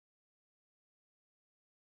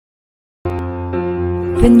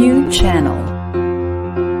The new channel.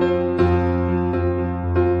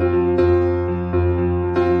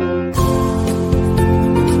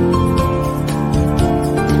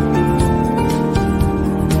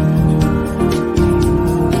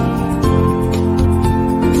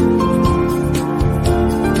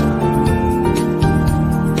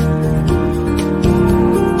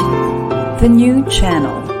 The new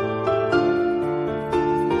channel.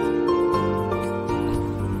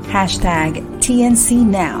 Hashtag TNC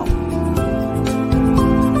Now.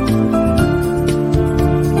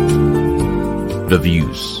 The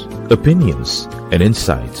views, opinions, and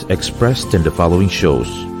insights expressed in the following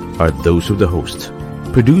shows are those of the host,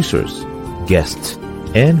 producers, guests,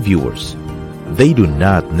 and viewers. They do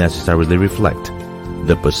not necessarily reflect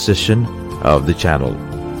the position of the channel.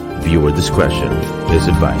 Viewer discretion is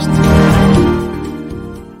advised.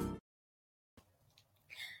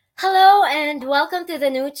 Hello and welcome to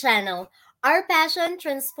the new channel. Our passion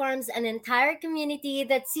transforms an entire community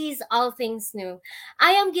that sees all things new.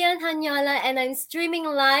 I am Gian Hanyola and I'm streaming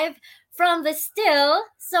live from the still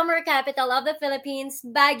summer capital of the Philippines,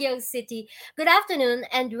 Baguio City. Good afternoon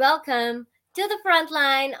and welcome to the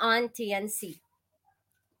Frontline on TNC.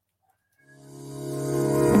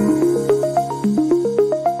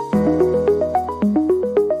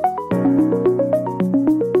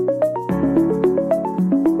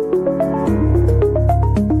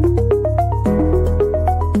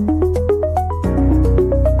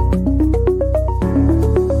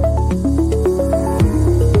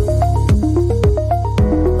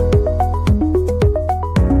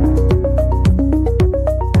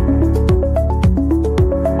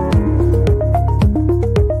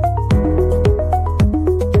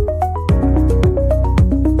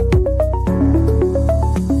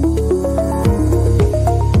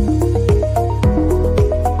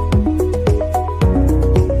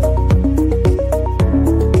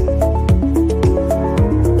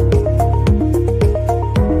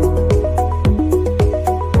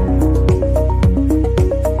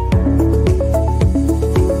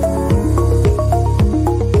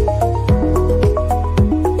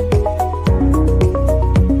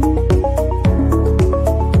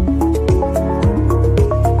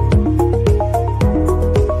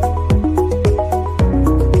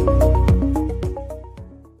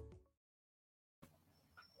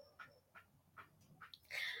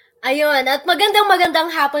 Ayun, at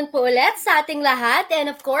magandang hapon po ulit sa ating lahat. And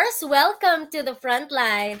of course, welcome to the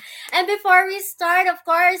Frontline. And before we start, of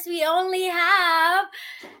course, we only have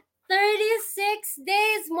 36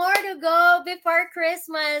 days more to go before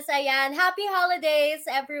Christmas. Ayan, happy holidays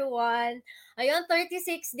everyone. Ayun,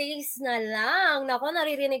 36 days na lang. Nako,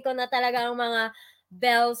 naririnig ko na talaga ang mga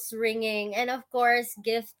bells ringing. And of course,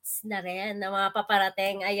 gifts na rin na mga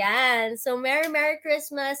paparating. Ayan. So, Merry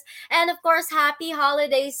Christmas. And of course, happy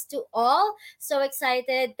holidays to all. So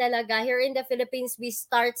excited talaga. Here in the Philippines, we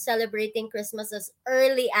start celebrating Christmas as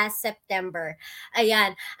early as September.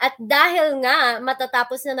 Ayan. At dahil nga,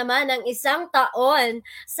 matatapos na naman ang isang taon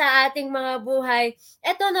sa ating mga buhay,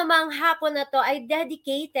 ito namang hapon na to ay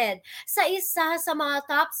dedicated sa isa sa mga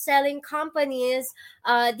top-selling companies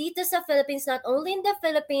dito sa Philippines, not only in the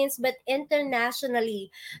Philippines but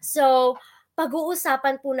internationally. So,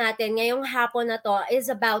 pag-uusapan po natin ngayong hapon na to is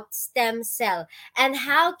about stem cell and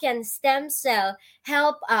how can stem cell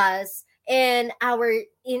help us in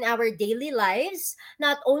our daily lives.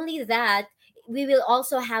 Not only that, we will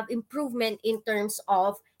also have improvement in terms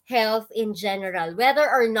of health in general, whether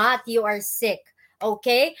or not you are sick.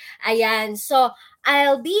 Okay? Ayan. So,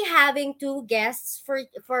 I'll be having two guests for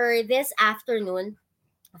this afternoon.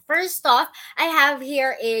 First off, I have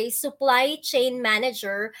here a supply chain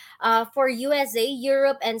manager for USA,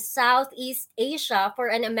 Europe, and Southeast Asia for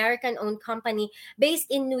an American-owned company based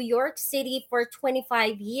in New York City for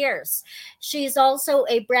 25 years. She's also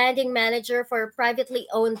a branding manager for privately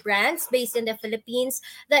owned brands based in the Philippines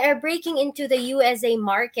that are breaking into the USA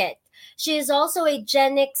market. She is also a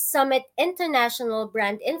Genix Summit International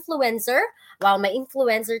brand influencer. Wow, may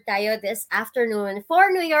influencer tayo this afternoon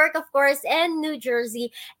for New York, of course, and New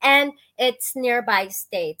Jersey and its nearby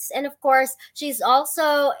states. And of course, she's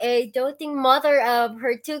also a doting mother of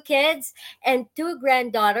her two kids and two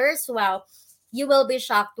granddaughters. Wow, you will be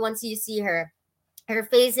shocked once you see her. Her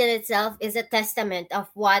face in itself is a testament of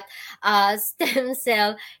what stem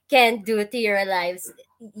cell can do to your lives.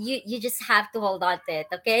 You just have to hold on to it,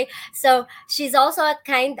 okay? So she's also a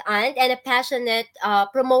kind aunt and a passionate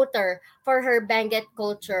promoter for her Benguet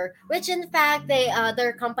culture, which in fact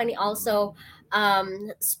their company also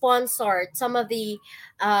sponsored some of the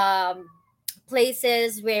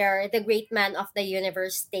places where the great man of the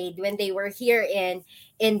universe stayed when they were here in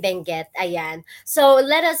Benguet. Ayan. So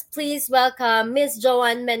let us please welcome Miss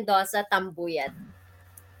Joanne Mendoza Tambuyat.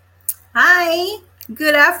 Hi!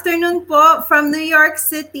 Good afternoon po from New York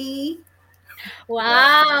City.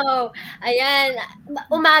 Wow! Ayan.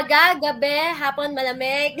 Umaga, gabi, hapon,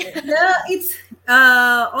 malamig. Yeah, it's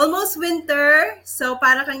almost winter, so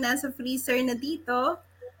para kang nasa freezer na dito.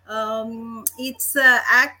 It's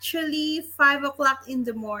actually 5 o'clock in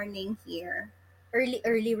the morning here.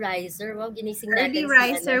 Early riser. Wow, ginising Early natin si ano.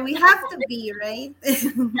 riser, we have to be, right?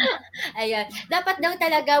 Ayan. Dapat daw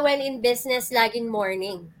talaga when in business, laging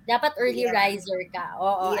morning. Dapat early Yeah. riser ka.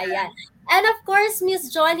 Oo, Yeah. ayan. And of course, Miss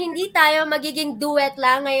John, hindi tayo magiging duet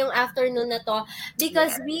lang ngayong afternoon na to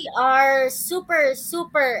because Yeah. we are super,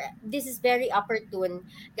 super, this is very opportune,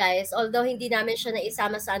 guys. Although hindi namin siya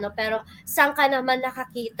naisama sa ano, pero saan ka naman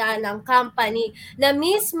nakakita ng company na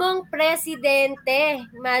mismong presidente,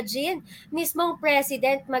 imagine, mismong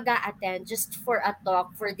president mag-a-attend just for a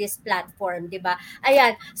talk for this platform, di ba?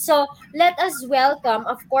 Ayan. So, let us welcome,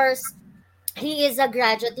 of course, he is a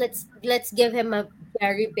graduate. Let's give him a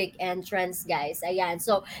very big entrance, guys. Ayan.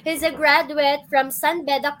 So, he's a graduate from San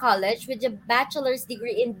Beda College with a bachelor's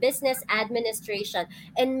degree in business administration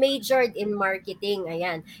and majored in marketing.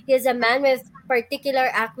 Ayan. He's a man with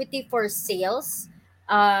particular acuity for sales.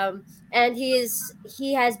 And he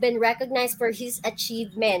has been recognized for his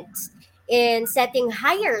achievements in setting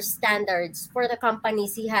higher standards for the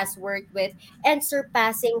companies he has worked with and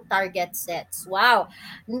surpassing target sets. Wow.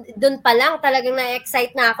 Doon pa lang talagang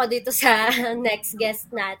na-excite na ako dito sa next guest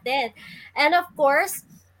natin. And of course,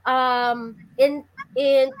 in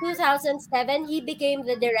 2007, he became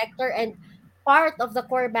the director and part of the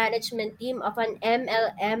core management team of an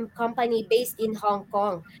MLM company based in Hong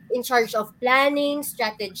Kong, in charge of planning,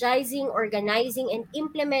 strategizing, organizing, and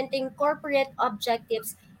implementing corporate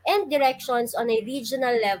objectives and directions on a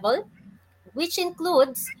regional level, which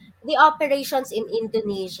includes the operations in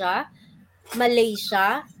Indonesia,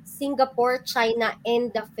 Malaysia, Singapore, China, and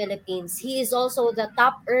the Philippines. He is also the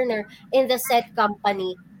top earner in the said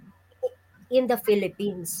company in the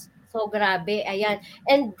Philippines. So, grabe. Ayan.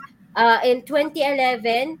 And in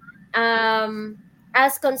 2011,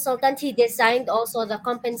 as consultant, he designed also the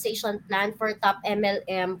compensation plan for top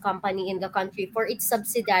MLM company in the country for its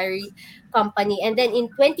subsidiary company. And then in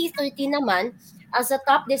 2013 naman, as a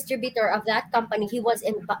top distributor of that company, he was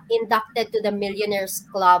inducted to the Millionaires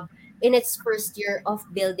Club in its first year of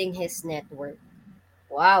building his network.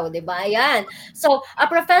 Wow, 'di ba? Ayan. So, a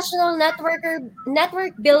professional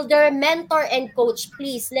network builder, mentor, and coach.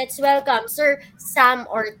 Please, let's welcome Sir Sam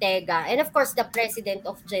Ortega. And of course, the president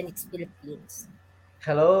of Genix Philippines.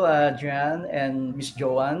 Hello, Jan and Miss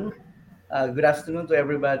Joanne. Good afternoon to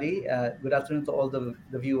everybody. Good afternoon to all the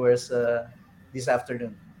viewers this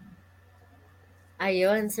afternoon.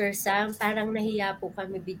 Ayun, Sir Sam, parang nahiya po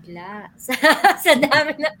kami bigla sa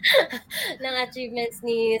dami ng achievements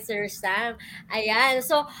ni Sir Sam. Ayan.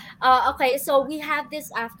 So, okay. So, we have this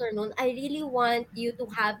afternoon. I really want you to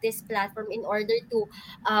have this platform in order to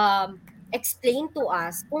explain to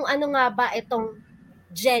us kung ano nga ba itong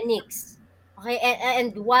Genix. Okay?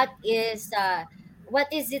 And what is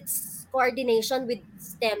its coordination with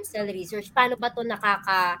stem cell research? Paano ba to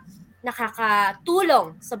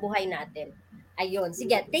nakakatulong sa buhay natin? Ayun.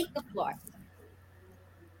 Sige, take the floor.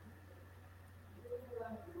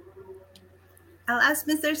 I'll ask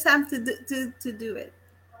Mr. Sam to do it.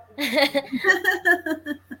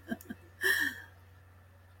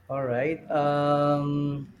 All right.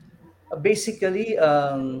 Basically,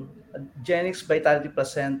 Genix Vitality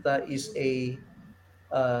Placenta is a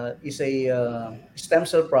stem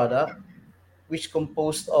cell product which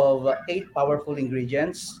composed of 8 powerful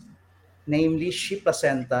ingredients, namely sheep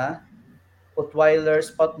placenta, Rottweiler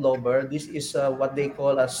spot lober. This is what they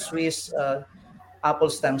call a Swiss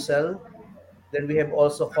apple stem cell. Then we have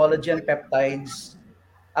also collagen peptides,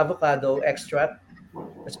 avocado extract,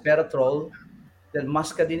 resveratrol, then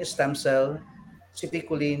muscadine stem cell,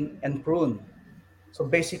 citicoline, and prune. So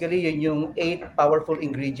basically, yun yung 8 powerful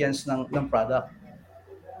ingredients ng product.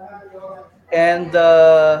 And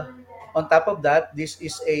on top of that, this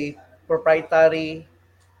is a proprietary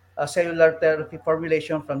cellular therapy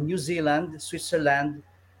formulation from New Zealand, Switzerland,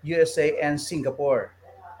 USA, and Singapore.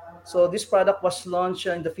 So this product was launched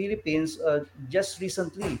in the Philippines just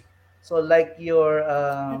recently. So like your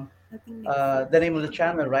the name of the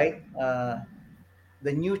channel, right?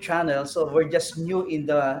 The new channel. So we're just new in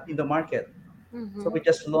the market. So we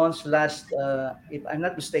just launched last, if I'm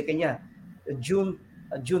not mistaken, June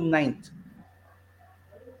 9th.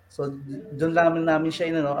 So doon namin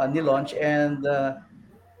siya nilaunch, and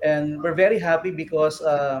And we're very happy because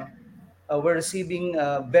we're receiving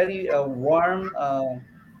very warm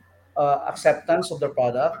acceptance of the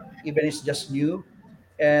product, even it's just new,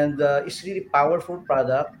 and it's really powerful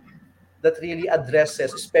product that really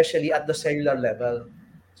addresses, especially at the cellular level.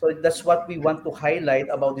 So that's what we want to highlight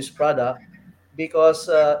about this product because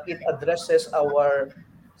it addresses our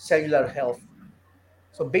cellular health.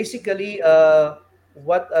 So basically,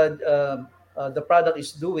 what the product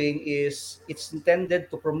is doing is it's intended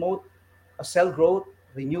to promote a cell growth,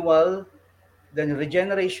 renewal, then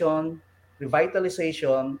regeneration,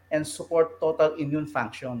 revitalization, and support total immune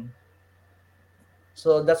function.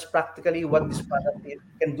 So that's practically what this product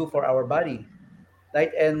can do for our body, right?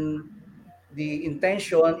 And the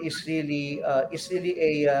intention is really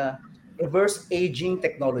a reverse aging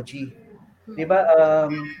technology. 'Di ba?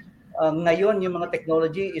 Ngayon yung mga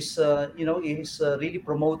technology is really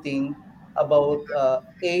promoting about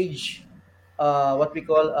age, what we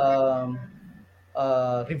call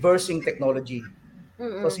reversing technology. So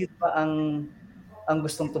Mm-mm. sino ba ang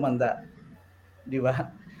gustong tumanda, 'di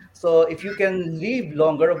ba? So if you can live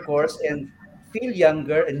longer, of course, and feel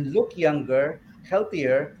younger and look younger,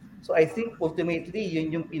 healthier, so I think ultimately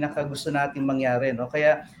yun yung pinaka gusto nating mangyari, no?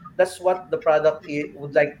 Kaya that's what the product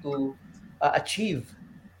would like to achieve.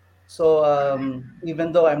 So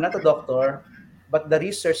even though I'm not a doctor, but the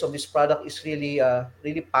research of this product is really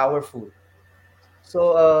powerful.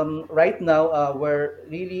 So right now we're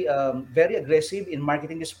really very aggressive in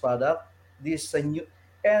marketing this product. This new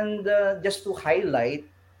and just to highlight,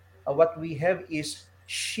 what we have is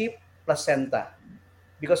sheep placenta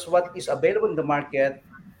because what is available in the market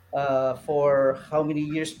for how many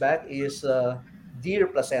years back is deer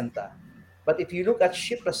placenta. But if you look at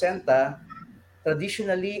sheep placenta,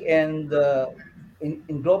 traditionally and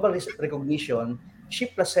in global recognition,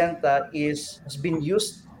 sheep placenta has been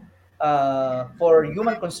used for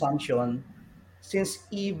human consumption since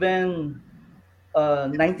even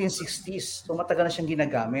 1960s. So matagal na siyang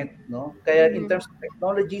ginagamit, no? Kaya in Mm-hmm. terms of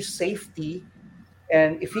technology, safety,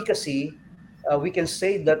 and efficacy, we can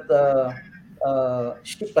say that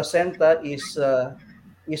sheep placenta is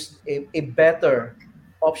a better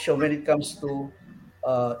option when it comes to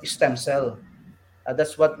stem cell.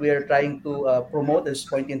 That's what we are trying to promote at this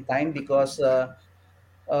point in time because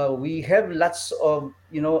we have lots of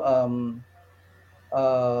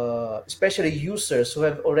especially users who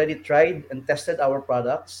have already tried and tested our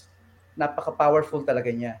products. Napaka powerful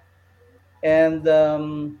talaga niya.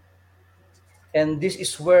 And this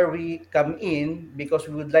is where we come in because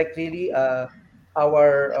we would like really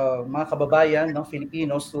our mga kababayan, no,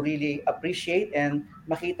 Filipinos, to really appreciate and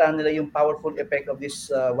makita nila yung powerful effect of this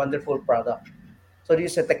wonderful product. So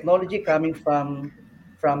this is a technology coming from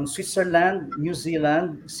Switzerland, New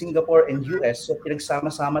Zealand, Singapore, and US. So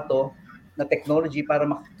pinagsama-sama to na technology para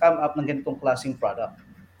come up ng ganitong klaseng product.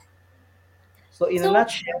 So in a So,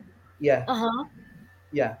 nutshell, yeah, uh-huh.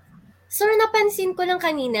 yeah. Sir, napansin ko lang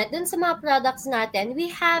kanina, dun sa mga products natin, we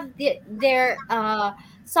have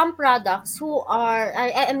some products who are,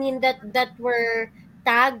 I mean, that were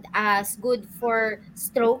tagged as good for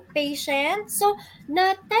stroke patients. So,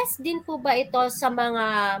 na-test din po ba ito sa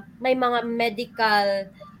may mga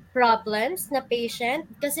medical problems na patient?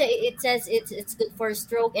 Kasi it says it's good for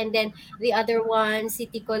stroke and then the other one,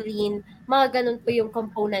 citicoline, mga ganun po yung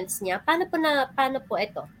components niya. Paano po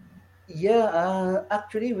ito? Yeah,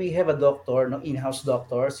 actually, we have a doctor, no, in-house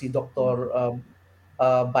doctor, si Dr.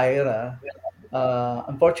 Byra.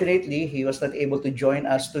 Unfortunately, he was not able to join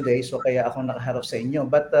us today, so kaya ako nakaharap sa inyo.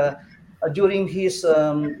 But during his,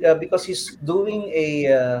 because he's doing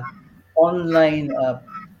a online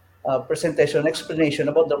presentation,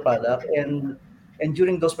 explanation about the product, and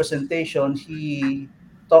during those presentations, he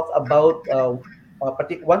talked about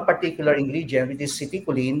one particular ingredient, which is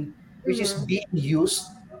citicoline, which is Mm-hmm. being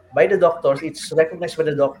used by the doctors. It's recognized by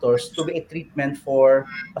the doctors to be a treatment for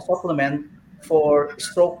a supplement for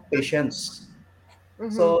stroke patients.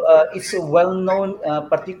 Mm-hmm. So it's a well-known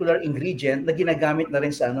particular ingredient na ginagamit na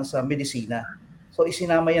rin sa medisina. So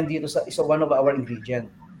isinama yan dito sa isa one of our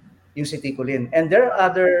ingredient, yung citicoline. And there are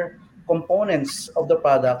other components of the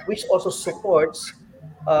product which also supports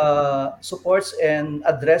and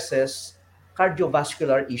addresses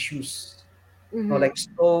cardiovascular issues. No, Mm-hmm. like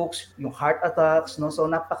strokes, yung heart attacks, no? So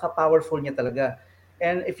napaka-powerful niya talaga.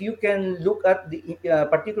 And if you can look at the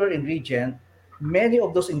particular ingredient, many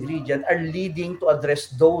of those ingredients are leading to address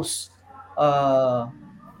those uh,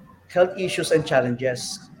 health issues and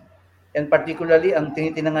challenges. And particularly, ang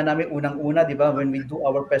tinitingnan nga namin unang-una, di ba, when we do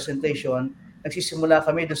our presentation, nagsisimula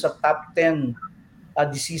kami doon sa top 10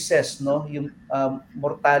 diseases, no? Yung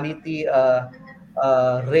mortality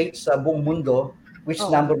rate sa buong mundo. which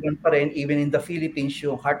Oo. number one pa rin, even in the Philippines,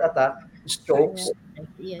 yung heart attack, strokes, Correct.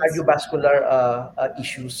 Yes. cardiovascular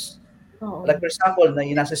issues. Like Oo. for example, na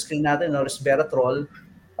yung nasa screen natin, no, resveratrol,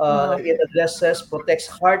 Oo. it addresses, protects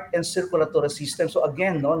heart and circulatory system. So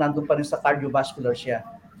again, no, nandun pa rin sa cardiovascular siya.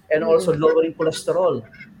 And also Mm. lowering cholesterol,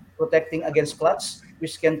 protecting against clots,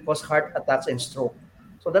 which can cause heart attacks and stroke.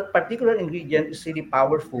 So that particular ingredient is really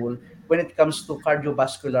powerful when it comes to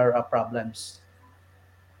cardiovascular problems.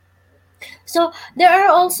 So there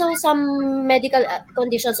are also some medical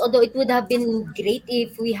conditions, although it would have been great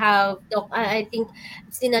if we have doc. I think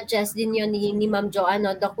sinuggest din yun ni Ma'am Joanne,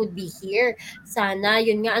 no, doc would be here. Sana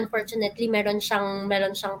yun nga, unfortunately meron siyang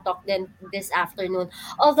talk din this afternoon.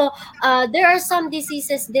 Although there are some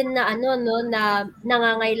diseases din na ano no na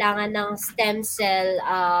nangangailangan ng stem cell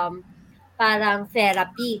parang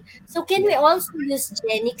therapy. So can we Yeah. also use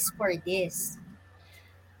Genix for this?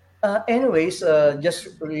 Anyways,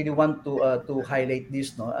 just really want to highlight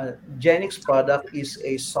this. No, Genix product is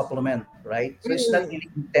a supplement, right? So it's not Mm, really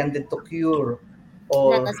intended to cure not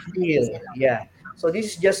or a stem heal. cell. Yeah. So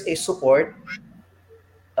this is just a support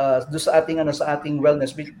do sa ating sa ating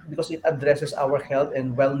wellness because it addresses our health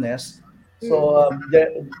and wellness. So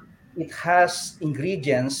Mm, it has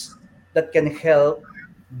ingredients that can help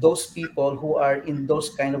those people who are in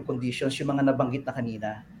those kind of conditions, yung mga nabanggit na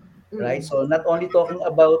kanina, right? mm, So not only talking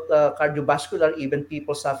about cardiovascular, even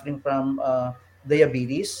people suffering from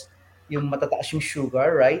diabetes, yung matataas yung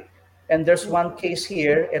sugar, right? And there's mm, one case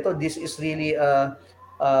here. This is really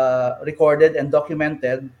recorded and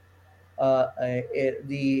documented.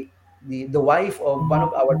 The wife of one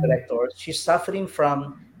of our directors, she's suffering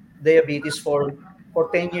from diabetes for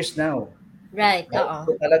 10 years now, right, right? oo.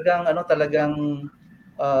 So talagang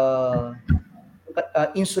uh,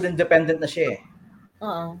 insulin dependent na siya, eh.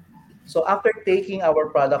 Oo. So after taking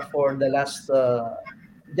our product for the last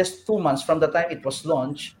just 2 months from the time it was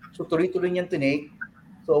launched, so tuloy-tuloy niyang tinake.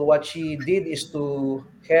 So what she did is to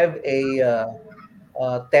have a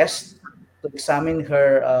test to examine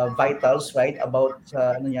her vitals, right, about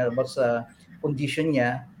about sa condition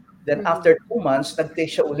niya. Then Mhm. after 2 months, nag-take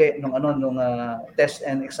siya uli nung test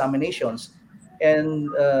and examinations. And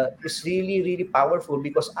it's really, really powerful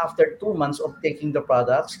because after 2 months of taking the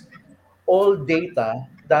products, all data,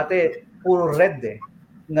 dati puro red eh.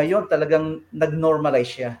 Ngayon talagang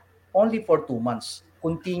nag-normalize siya. Only for 2 months.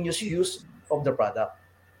 Continuous use of the product.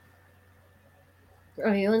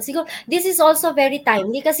 Ayun, siguro this is also very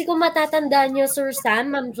timely kasi kung matatandaan niyo Sir Sam,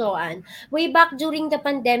 Ma'am Joanne, way back during the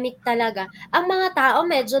pandemic talaga, ang mga tao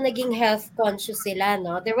medyo naging health conscious sila,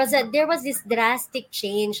 no? There was this drastic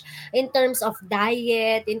change in terms of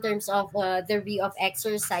diet, in terms of their view of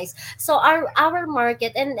exercise. So our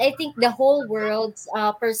market and I think the whole world's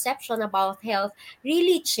perception about health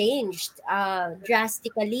really changed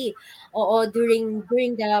drastically. Oo, during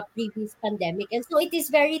the previous pandemic. And so it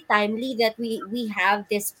is very timely that we have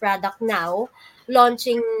this product now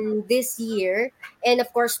launching this year, and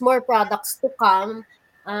of course more products to come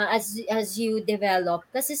as you develop.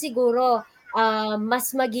 Kasi siguro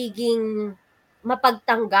mas magiging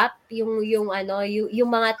mapagtanggap yung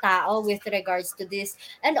mga tao with regards to this.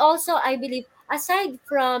 And also I believe aside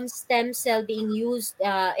from stem cell being used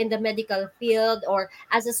in the medical field or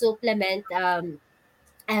as a supplement,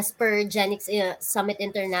 as per Genix Summit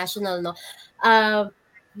International, no,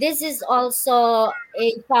 this is also a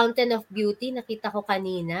fountain of beauty, nakita ko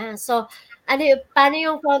kanina. So paano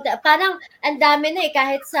yung fountain, parang ang dami na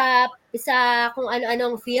kahit sa kung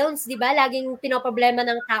ano-anong films, di ba, laging pinoproblema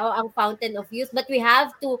ng tao ang fountain of youth, but we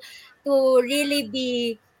have to really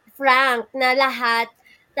be frank na lahat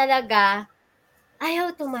talaga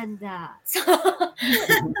ayaw tumanda. So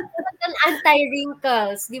talagang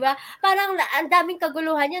anti-wrinkles, 'di ba? Parang ang daming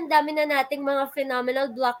kaguluhan 'yan, dami na nating mga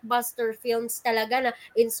phenomenal blockbuster films talaga na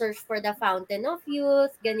In Search for the Fountain of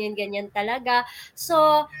Youth, ganyan-ganyan talaga.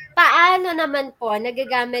 So, paano naman po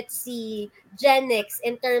nagagamit si Genix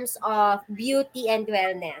in terms of beauty and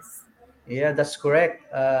wellness? Yeah, that's correct.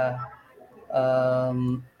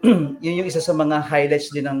 Yun yung isa sa mga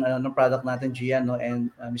highlights din ng product natin, Gian, no,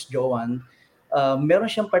 and Miss Joanne. Meron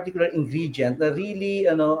siyang particular ingredient na really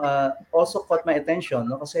also caught my attention,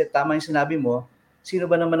 no, kasi tama yung sinabi mo, sino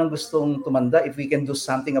ba naman ang gustong tumanda if we can do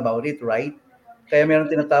something about it, right? Kaya meron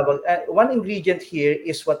tinatawag, one ingredient here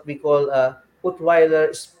is what we call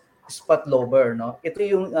Putweiler spot lober, no? Ito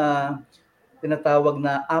yung tinatawag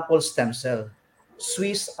na apple stem cell,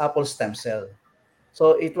 Swiss apple stem cell.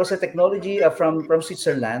 So it was a technology from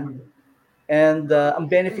Switzerland, and ang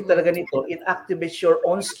benefit Mhm. talaga nito, it activates your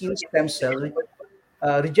own skin stem cell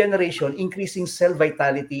regeneration, increasing cell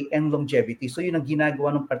vitality and longevity. So yun ang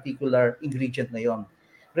ginagawa ng particular ingredient na yon.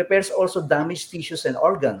 repairs also damaged tissues and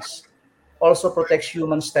organs, also protects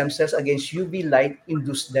human stem cells against UV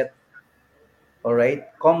light-induced death, all right?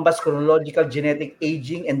 Combats chronological genetic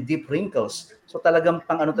aging and deep wrinkles. So talagang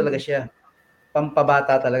pang ano talaga siya,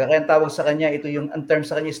 pampabata talaga. Kaya ang tawag sa kanya, ito yung, ang term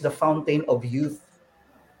sa kanya is the fountain of youth.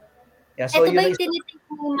 Yeah, so Ito ba yun yung is, tinitake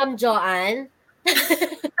ni Ma'am Joanne?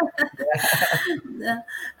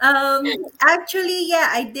 Actually, yeah,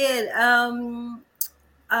 I did.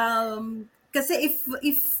 Kasi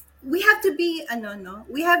if we have to be ano no,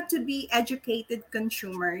 we have to be educated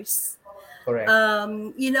consumers. correct.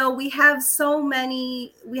 We have so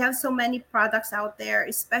many products out there,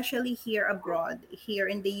 especially here abroad, here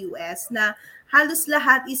in the US, na halos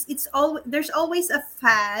lahat is it's all there's always a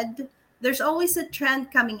fad, there's always a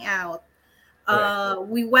trend coming out.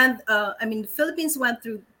 Correct. I mean, the Philippines went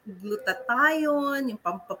through glutathione, yung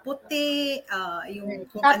pampaputi, yung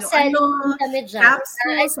kung Top selling din ano-ano, kami dyan. Ay,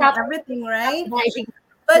 capsules and stop everything, right? buying.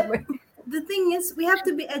 But the thing is, we have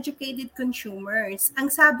to be educated consumers. Ang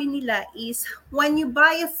sabi nila is, when you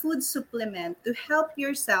buy a food supplement to help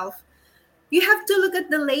yourself, you have to look at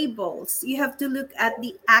the labels. You have to look at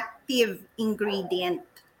the active ingredient.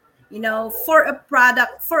 For a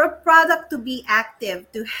product to be active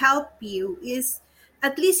to help you is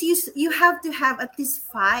at least you have to have at least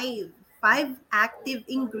five active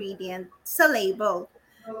ingredient sa label.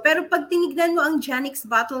 Pero pag tinignan mo ang Genix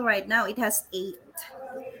bottle right now, it has 8.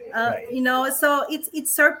 Right. So it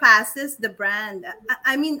surpasses the brand.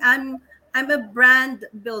 I mean, I'm a brand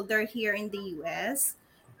builder here in the US,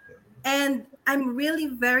 and I'm really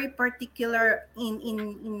very particular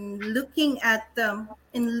in looking at the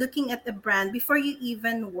brand before you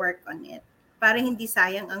even work on it, para hindi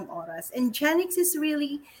sayang ang oras. And Genix is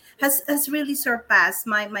really has really surpassed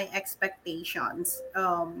my expectations.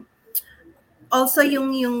 Also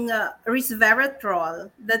yung resveratrol,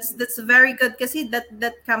 that's very good kasi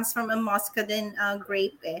that comes from a muscadine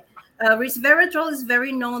grape. Resveratrol is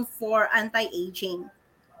very known for anti-aging,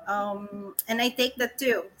 and I take that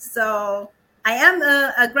too. So I am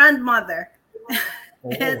a grandmother.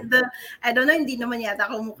 Oo. And I don't know, hindi naman yata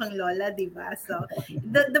ako mukhang lola, di ba? So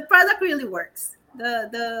the product really works.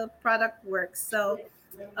 The product works. So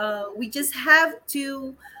we just have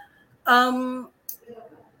to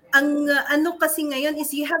ang ano kasi ngayon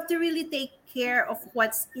is you have to really take care of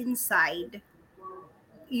what's inside,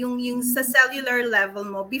 yung sa cellular level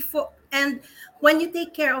mo before, and when you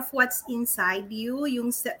take care of what's inside you,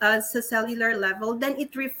 sa cellular level, then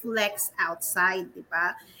it reflects outside, di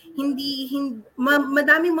ba?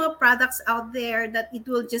 Madaming mga products out there that it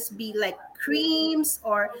will just be like creams,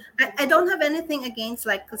 or I don't have anything against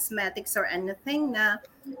like cosmetics or anything na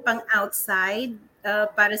pang outside,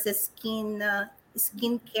 para sa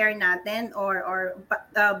skincare natin, or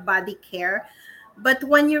body care. But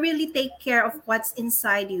when you really take care of what's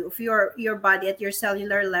inside you, of your body at your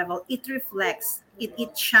cellular level, it reflects, it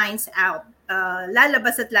shines out.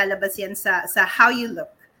 Lalabas at lalabas yan sa how you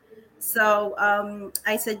look. So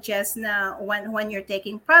I suggest na when you're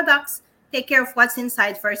taking products, take care of what's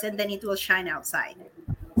inside first, and then it will shine outside.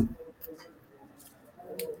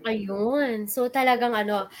 Ayun. So talagang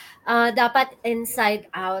dapat inside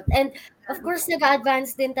out. And of course,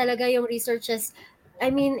 nag-advance din talaga yung researches. I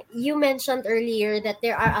mean, you mentioned earlier that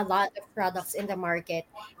there are a lot of products in the market.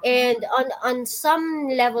 And on some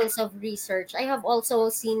levels of research, I have also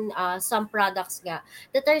seen some products that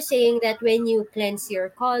are saying that when you cleanse your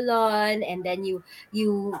colon, and then you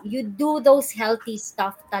do those healthy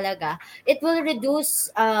stuff talaga, it will reduce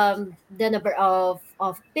the number of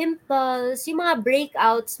pimples, yung mga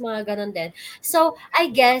breakouts, mga ganun din. So, I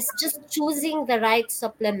guess just choosing the right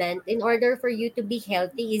supplement in order for you to be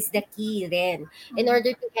healthy is the key then. In order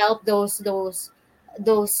to help those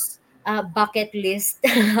bucket list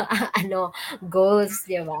goals,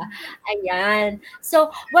 di ba? Ayan. So,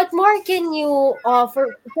 what more can you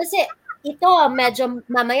offer? Kasi ito, medyo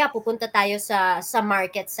mamaya pupunta tayo sa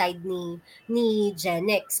market side ni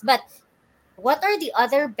Genix. But what are the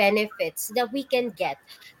other benefits that we can get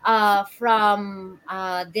from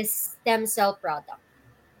this stem cell product?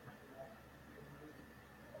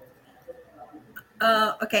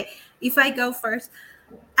 Okay, if I go first,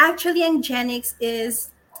 actually, ang Genix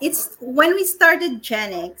it's when we started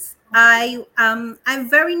Genix, I'm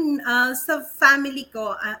very sa family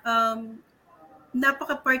ko,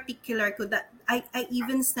 napaka particular ko that I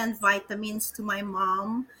even send vitamins to my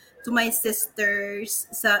mom, to my sisters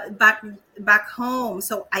back home.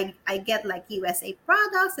 So I get like USA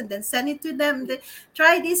products and then send it to them.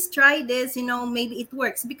 Try this, maybe it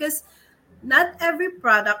works, because not every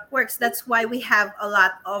product works. That's why we have a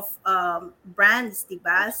lot of brands,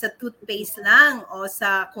 diba? Sa toothpaste lang o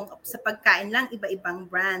kung sa pagkain lang, iba-ibang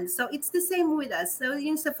brands. So it's the same with us. So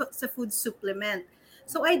yung sa food supplement.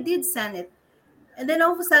 So I did send it. And then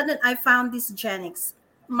all of a sudden, I found this Genix.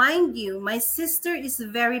 Mind you, my sister is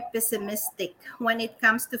very pessimistic when it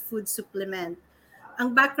comes to food supplement.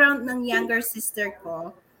 Ang background ng younger sister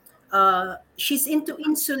ko, she's into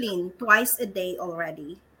insulin twice a day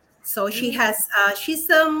already. So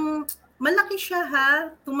malaki siya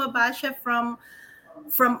ha, tumaba siya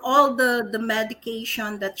from all the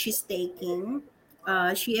medication that she's taking.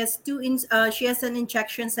 She has an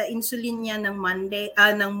injection sa insulin niya ng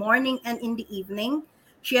morning and in the evening.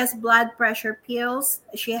 She has blood pressure pills.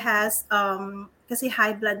 She has kasi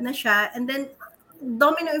high blood na siya, and then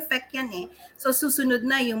domino effect yan eh. So susunod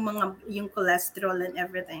na yung cholesterol and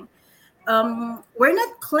everything. We're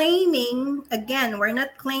not claiming that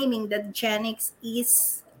Genix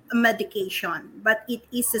is a medication, but it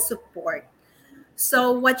is a support.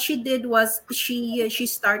 So what she did was she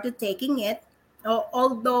started taking it,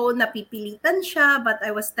 although napipilitan siya, but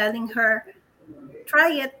I was telling her,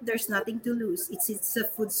 try it, there's nothing to lose. It's a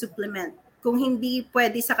food supplement. Kung hindi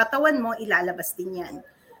pwede sa katawan mo, ilalabas din yan.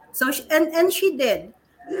 So and she did.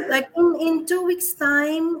 Like in 2 weeks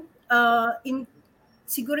time,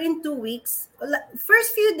 siguro in 2 weeks,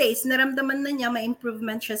 first few days, naramdaman na niya, may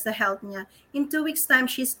improvement siya sa health niya. In 2 weeks time,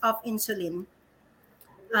 she's off insulin.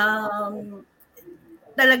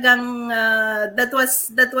 Talagang that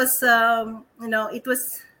was it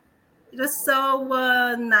was so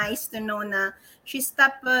nice to know na she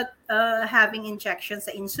stopped having injections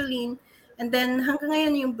sa insulin, and then hanggang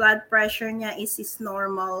ngayon yung blood pressure niya is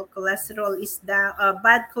normal, cholesterol is down,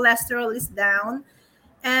 bad cholesterol is down,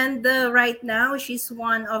 and right now she's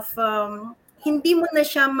one of hindi na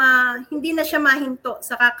siya mahinto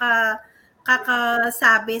sa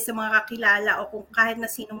kakasabi sa mga kakilala o kung kahit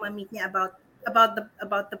na sino ma-meet niya about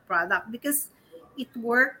the product, because it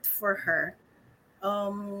worked for her.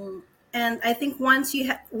 And I think once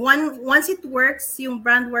it works, yung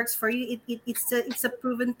brand works for you, it's a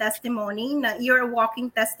proven testimony na you're a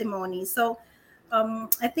walking testimony. So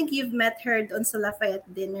I think you've met her on sa Lafayette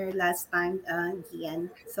dinner last time,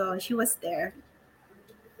 Gian. So she was there.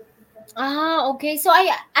 Okay. So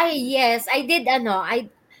yes, I did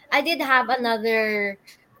I did have another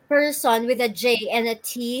person with a J and a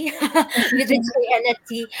T with a J and a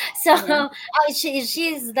T. So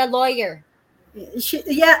she's the lawyer.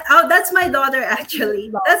 Oh, that's my daughter actually.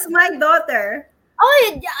 That's my daughter.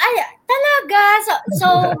 Oh, talaga. So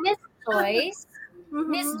Miss Joyce,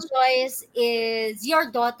 Miss Joyce is your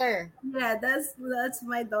daughter. Yeah, that's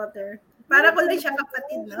my daughter. Para ko lang siya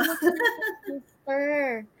kapatid, no?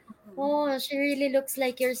 Sister. Oh, she really looks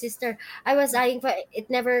like your sister. I was eyeing for it,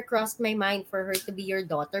 never crossed my mind for her to be your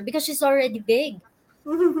daughter because she's already big.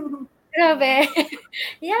 Grabe.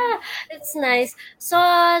 Yeah, it's nice. So,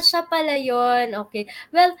 siya pala yun. Okay.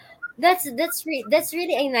 Well, that's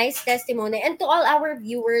really a nice testimony. And to all our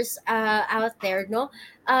viewers out there, no?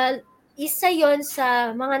 Isa yon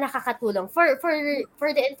sa mga nakakatulong for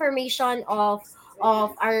the information of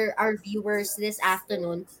our viewers this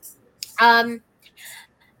afternoon.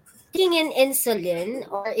 Taking in insulin,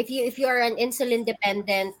 or if you are an insulin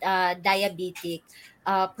dependent diabetic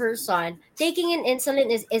person, taking in insulin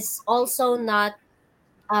is also not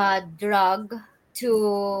a drug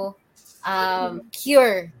to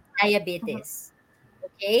cure diabetes.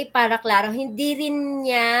 Okay? Para klaro, hindi rin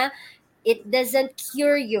niya, it doesn't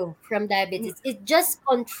cure you from diabetes. It just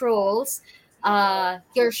controls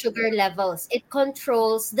your sugar levels. It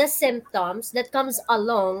controls the symptoms that comes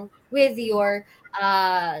along with your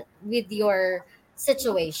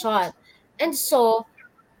situation. And so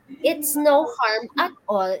it's no harm at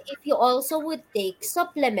all if you also would take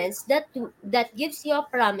supplements that gives you a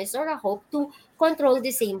promise or a hope to control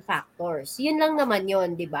the same factors. Yun lang naman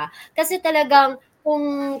yun, di ba? Kasi talagang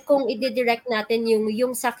kung i-direct natin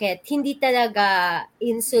yung sakit, hindi talaga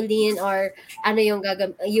insulin or ano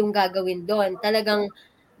yung gagawin doon. Talagang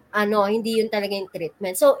hindi yun talaga yung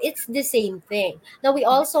treatment. So, it's the same thing. Now, we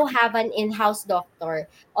also have an in-house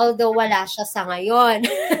doctor, although wala siya sa ngayon.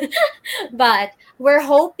 But, we're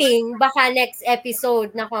hoping baka next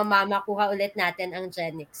episode na mamakuha ulit natin ang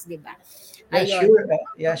Genix, di ba?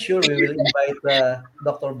 Yeah, sure. We will invite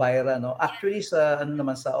Dr. Byra. No? Actually, sa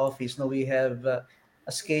office, no, we have a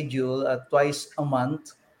schedule twice a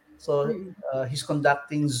month. So, he's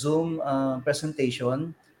conducting Zoom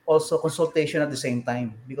presentation, also consultation at the same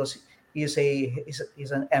time, because he's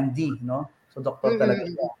an MD, no? So doctor talaga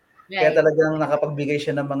siya. Right. Kaya talagang nakapagbigay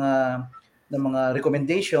siya ng mga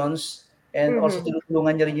recommendations And also Mhm.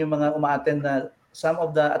 tinutulungan niya rin yung mga uma-attend na some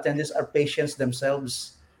of the attendees are patients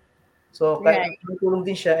themselves. So Right. tumutulong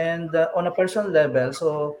din siya and on a personal level,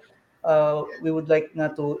 so we would like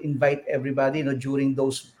nga to invite everybody no during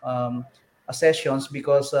those sessions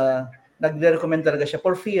because nagre-recommend talaga siya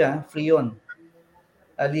for free, free 'yon.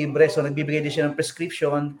 Libre. So nagbibigay din siya ng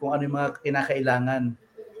prescription kung ano yung mga kinakailangan.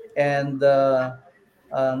 And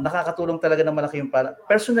nakakatulong talaga ng malaki yung product.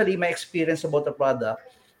 Personally, my experience about the product,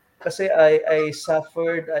 kasi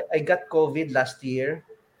I got COVID last year.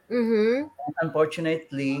 Mhm.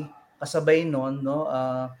 Unfortunately, kasabay nun, no,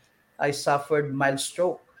 I suffered mild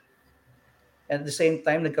stroke. And at the same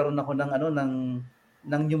time, nagkaroon ako ng ano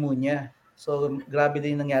ng pneumonia. So grabe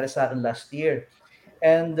din nangyari sa akin last year.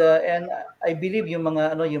 And I believe yung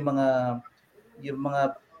mga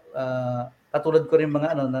katulad ko rin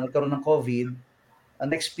mga ano na nagkaroon ng COVID,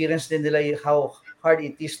 na-experience din nila how hard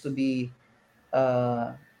it is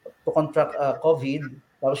uh, to contract COVID.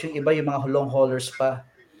 Tapos yung iba yung mga long haulers pa.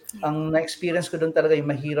 Ang na-experience ko doon talaga yung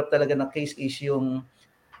mahirap talaga na case is um,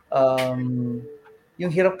 yung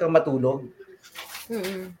hirap kang matulog.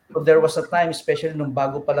 Mm. So there was a time, especially nung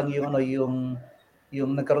bago pa lang yung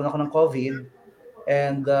nagkaroon ako ng COVID,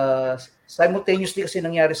 and simultaneously kasi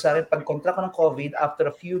nangyari sa akin pag contract ko ng COVID after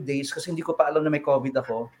a few days kasi hindi ko pa alam na may COVID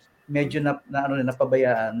ako, medyo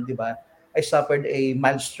napabayaan, di ba? I suffered a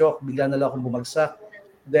mild stroke, bigla na lang akong bumagsak.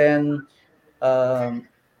 Then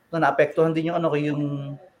naapektuhan din yung ano ko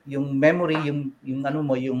yung memory, yung ano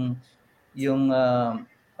mo, yung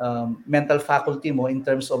mental faculty mo in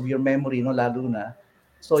terms of your memory, no, lalo na.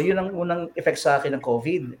 So yun ang unang effect sa akin ng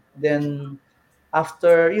COVID. Then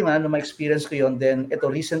after yun ano ma-experience ko yun, then ito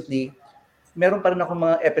recently meron pa rin ako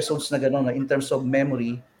mga episodes na gano'n in terms of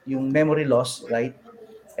memory, yung memory loss, right?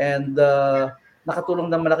 And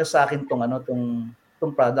nakatulong na malaki sa akin tong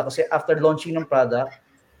product kasi after launching ng product,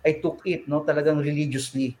 I took it no talagang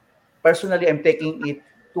religiously. Personally, I'm taking it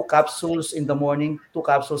 2 capsules in the morning, 2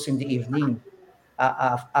 capsules in the evening.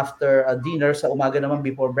 After dinner sa umaga naman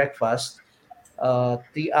before breakfast, 3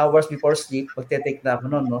 hours before sleep, magte-take na ako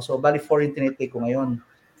no'n, no? So, bali 4 yung tinitake ko ngayon,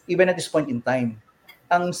 even at this point in time.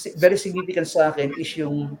 Ang very significant sa akin is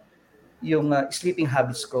yung sleeping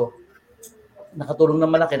habits ko. Nakatulong na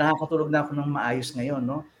malaki, nakakatulog na ako ng maayos ngayon,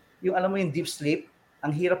 no? Yung alam mo yung deep sleep, ang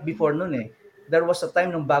hirap before noon eh. There was a time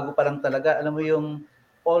nung bago pa lang talaga, alam mo yung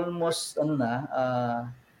almost ano na,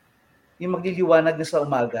 yung magliliwanag na sa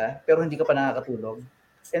umaga, pero hindi ka pa nakakatulog.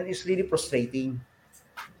 And it's really frustrating.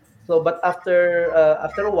 So but after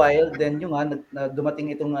a while, then yung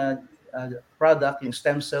dumating itong product, yung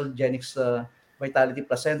stem cell Genix Vitality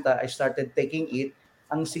Placenta, I started taking it.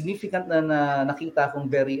 Ang significant na nakita kong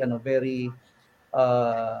very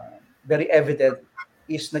evident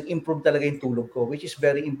is nag-improve talaga yung tulog ko, which is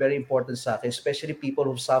very very important sa akin, especially people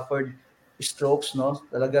who suffered strokes, no?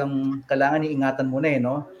 Talagang kailangan iingatan mo na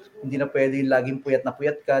no? Hindi na pwede laging puyat na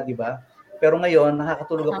puyat ka, di ba? Pero ngayon,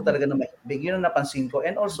 nakakatulog ako talaga na mahimbing. Yun ang napansin ko.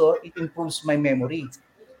 And also, it improves my memory.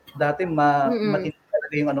 Dati Mm. matindi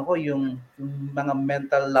talaga yung ano ko, yung mga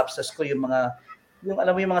mental lapses ko, yung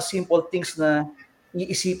alam mo yung mga simple things na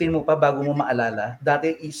iisipin mo pa bago mo maalala. Dati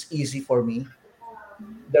is easy for me.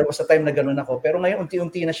 There was a time na gano'n ako. Pero ngayon,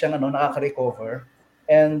 unti-unti na siyang nakaka-recover.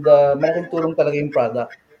 And malaking tulong talaga yung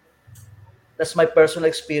product. That's my personal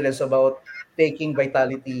experience about taking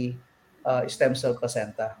Vitality Stem Cell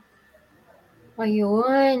Placenta.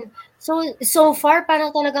 Ayun. So far parang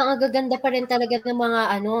talagang ang gaganda pa rin talaga ng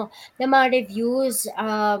mga reviews,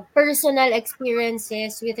 personal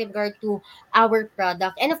experiences with regard to our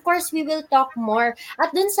product. And of course, we will talk more.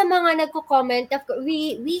 At dun sa mga nagko-comment,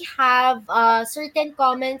 we have certain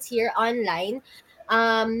comments here online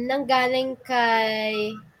nanggaling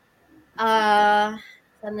kay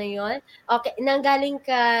saan na yun? Okay, nanggaling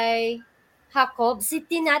kay Jacob,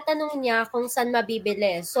 tinatanong niya kung saan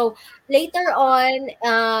mabibili. So, later on,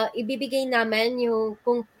 ibibigay namin yung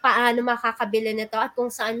kung paano makakabili nito at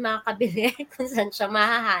kung saan makakabili, kung saan siya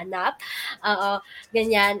mahahanap. Oo,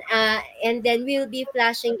 ganyan. And then, we'll be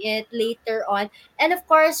flashing it later on. And of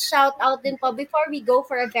course, shout out din po, before we go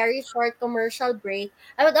for a very short commercial break,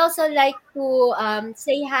 I would also like to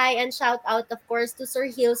say hi and shout out, of course, to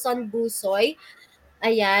Sir Hilson Busoy.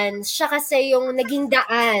 Ayan, siya kasi yung naging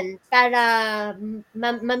daan para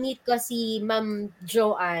ma-meet ko si Ma'am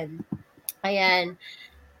Joanne. Ayan.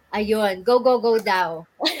 Ayun, go, go, go daw.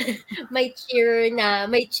 may cheer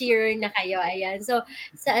na kayo. Ayan. So,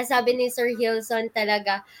 sabi ni Sir Hilson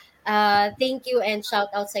talaga, Thank you and shout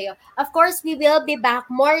out sa'yo. Of course, we will be back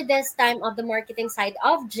more this time of the marketing side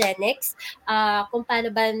of Genix. Kung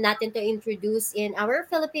paano ba natin to introduce in our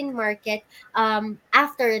Philippine market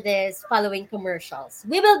after this following commercials.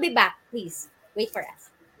 We will be back. Please wait for us.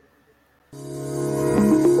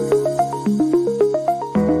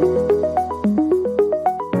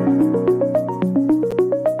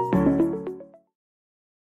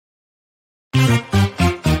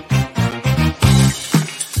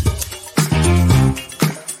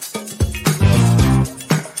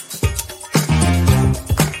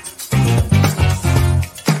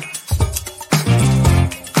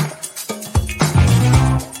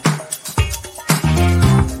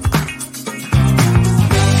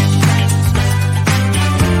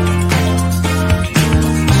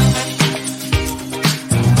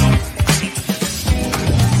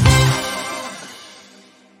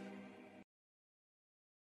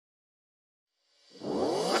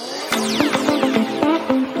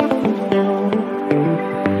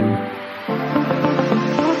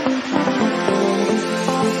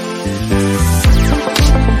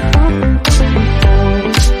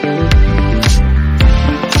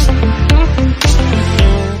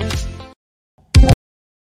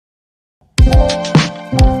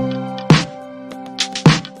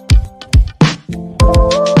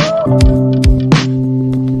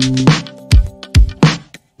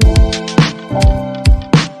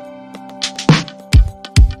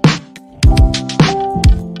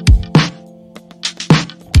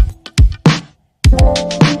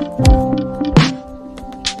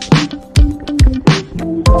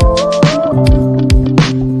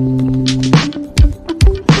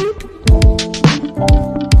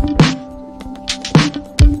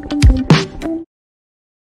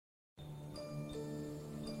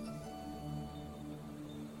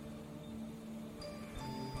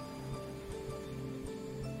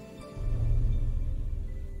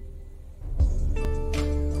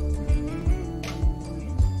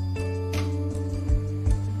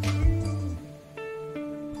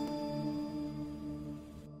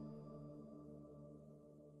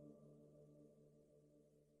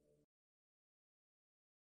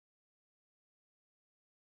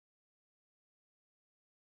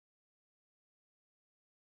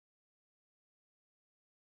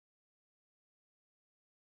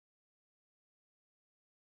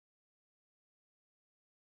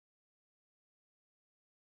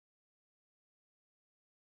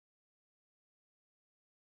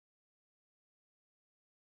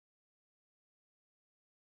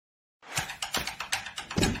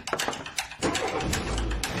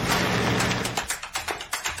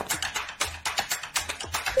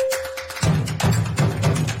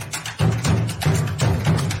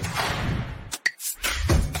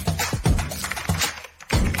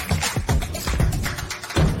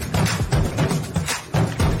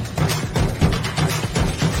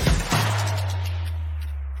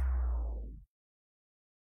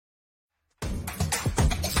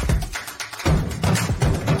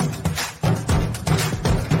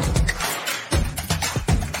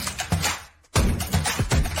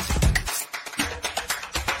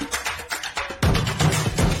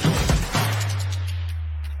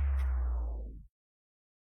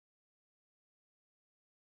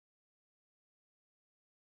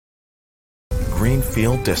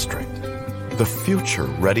 Greenfield District, the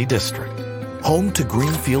future-ready district, home to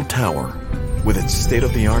Greenfield Tower, with its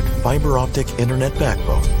state-of-the-art fiber-optic internet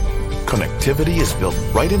backbone. Connectivity is built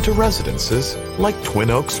right into residences like Twin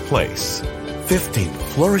Oaks Place. 15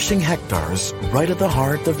 flourishing hectares right at the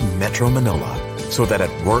heart of Metro Manila, so that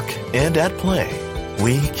at work and at play,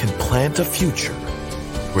 we can plant a future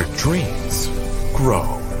where dreams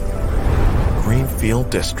grow. Greenfield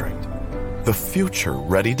District, the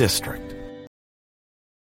future-ready district.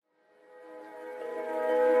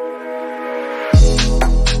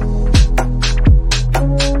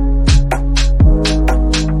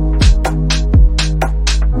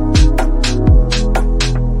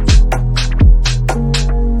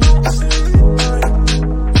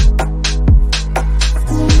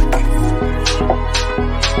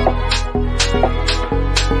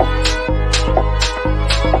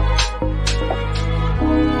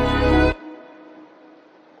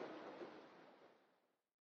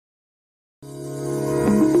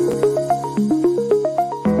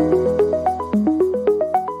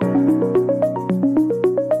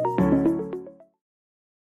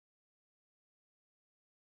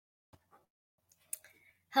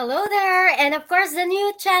 Hello there. And of course, the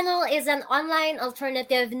new channel is an online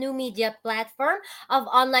alternative new media platform of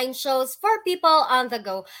online shows for people on the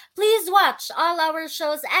go. Please watch all our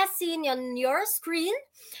shows as seen on your screen.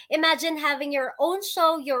 Imagine having your own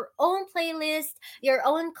show, your own playlist, your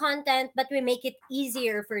own content, but we make it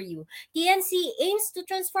easier for you. TNC aims to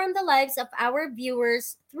transform the lives of our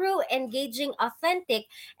viewers through engaging, authentic,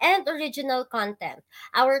 and original content.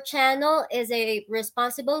 Our channel is a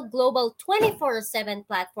responsible global 24/7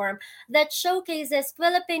 platform that showcases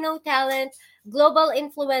Filipino talent, global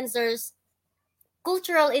influencers,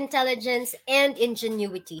 cultural intelligence, and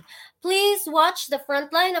ingenuity. Please watch The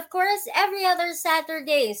Frontline, of course, every other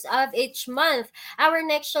Saturdays of each month. Our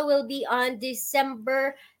next show will be on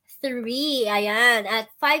December 3, ayan,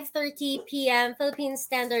 at 5:30 p.m. Philippine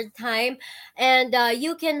Standard Time. And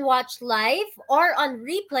you can watch live or on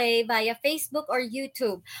replay via Facebook or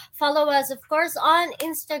YouTube. Follow us, of course, on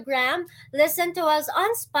Instagram. Listen to us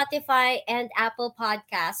on Spotify and Apple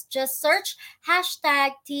Podcasts. Just search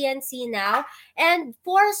hashtag TNC Now. And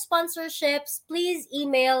for sponsorships, please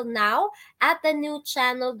email now at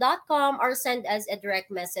thenewchannel.com or send us a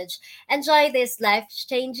direct message. Enjoy these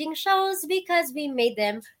life-changing shows because we made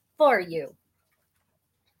them for you.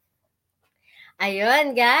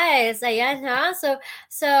 Ayun, guys. Ayan, ha? So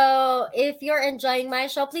if you're enjoying my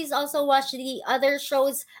show, please also watch the other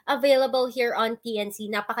shows available here on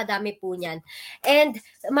TNC. Napakadami po niyan. And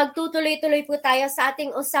magtutuloy-tuloy po tayo sa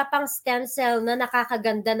ating usapang stem cell na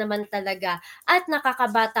nakakaganda naman talaga at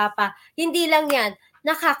nakakabata pa. Hindi lang yan,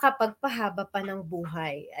 nakakapagpahaba pa ng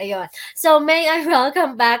buhay. Ayun. So may I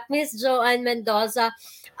welcome back Miss Joanne Mendoza,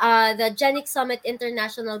 the Genic Summit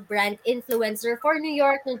International Brand Influencer for New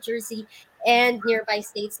York, New Jersey, and nearby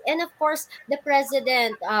states. And of course, the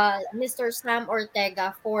president, Mr. Sam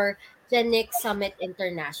Ortega for Genic Summit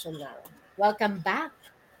International. Welcome back.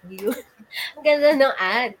 You. Ang ganda ng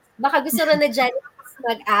ads. Baka gusto rin na Genic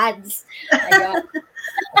mag-ads. Ayun.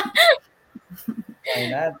 Why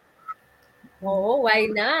not? Oh, why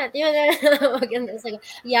not? Yun na maganda sa.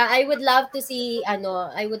 Yeah, I would love to see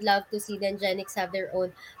the Genics have their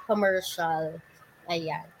own commercial.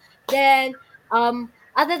 Ayan. Then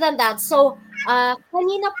other than that, so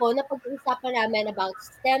kanina po napag-uusapan namin about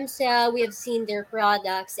stem cell. We have seen their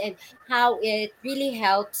products and how it really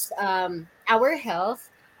helps our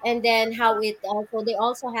health, and then how it also they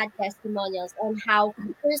also had testimonials on how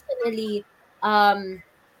personally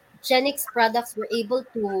Genix products were able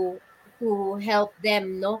to help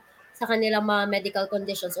them, no, sa kanilang mga medical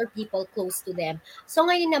conditions or people close to them. So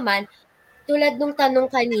ngayon naman, tulad nung tanong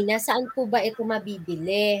kanina, saan po ba ito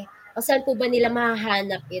mabibili? O saan po ba nila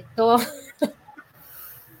mahahanap ito?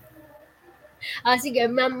 Sige,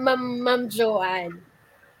 Ma'am Joanne.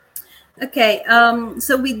 Okay,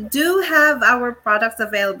 so we do have our products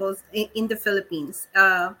available in the Philippines.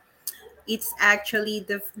 It's actually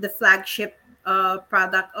the flagship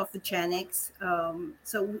product of the Genix.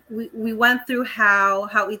 So we went through how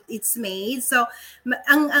it's made. So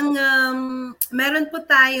meron po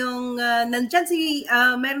tayong nandyan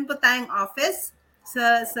meron po tayong office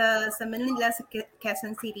sa Manila, sa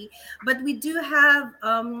Quezon City, but we do have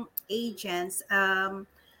agents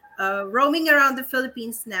roaming around the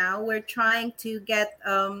Philippines now. We're trying to get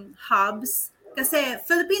hubs. Kasi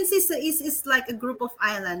Philippines is like a group of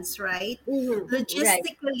islands, right?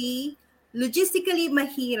 Mm-hmm. Logistically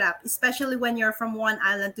mahirap, especially when you're from one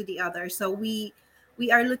island to the other. So we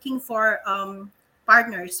are looking for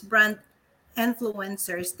partners, brand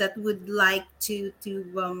influencers that would like to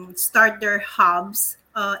start their hubs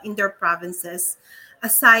in their provinces,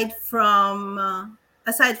 aside from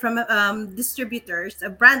distributors.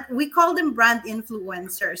 We call them brand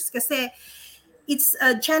influencers kasi it's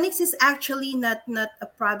Genix is actually not a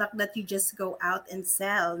product that you just go out and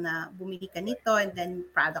sell na bumili ka nito and then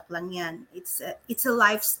product lang yan. It's a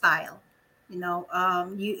lifestyle, you know.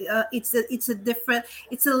 It's a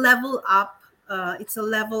level up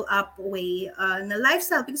way na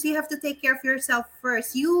lifestyle, because you have to take care of yourself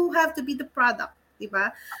first. You have to be the product,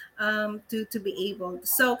 diba? To be able.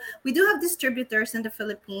 So we do have distributors in the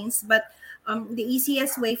Philippines, but the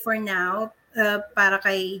easiest way for now, para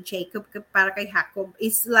kay Jacob, para kay Jacob,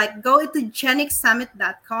 is like go to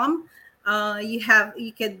genixsummit.com.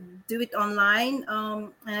 You can do it online,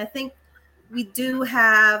 and I think we do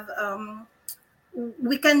have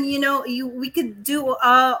we can, we could do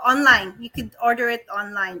online. You could order it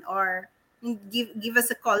online or give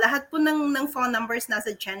us a call. Lahat po ng phone numbers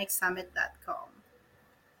nasa genixsummit.com.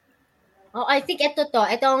 Oh, I think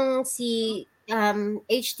itong si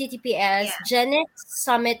HTTPS Genix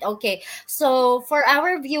Summit. Okay, so for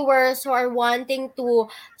our viewers who are wanting to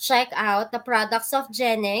check out the products of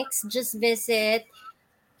Genix, just visit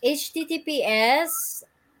https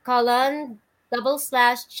colon double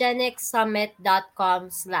slash genexsummit.com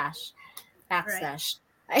slash Right. backslash.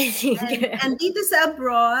 I think. And dito sa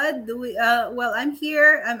abroad, well, I'm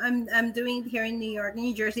here. I'm doing it here in New York,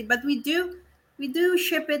 New Jersey, but we do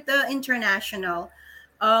ship it international.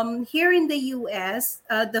 Here in the U.S.,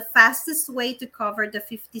 the fastest way to cover the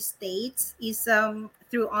 50 states is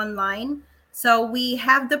through online. So we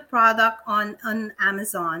have the product on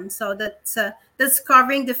Amazon. So that's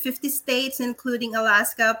covering the 50 states, including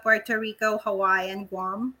Alaska, Puerto Rico, Hawaii, and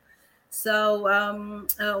Guam. So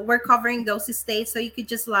we're covering those states. So you could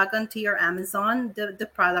just log on to your Amazon. The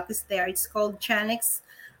product is there. It's called Genix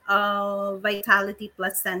Vitality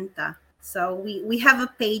Placenta. So we have a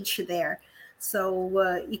page there.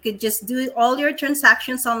 So you could just do all your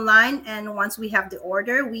transactions online. And once we have the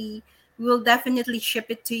order, we will definitely ship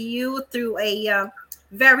it to you through a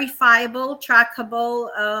verifiable,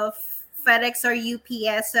 trackable FedEx or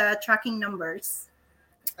UPS tracking numbers.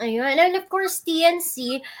 Ayun. And of course,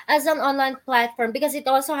 TNC as an online platform, because it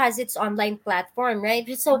also has its online platform, right?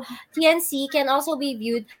 So TNC can also be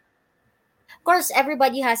viewed. Of course,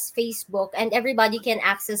 everybody has Facebook and everybody can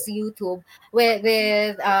access YouTube with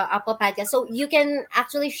Apple Podcast. So you can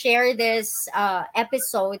actually share this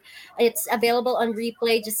episode. It's available on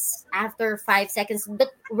replay just after 5 seconds.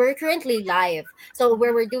 But we're currently live. So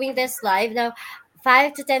where we're doing this live now,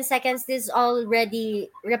 5 to 10 seconds, this is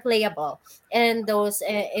already replayable and those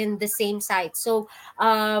in the same site. So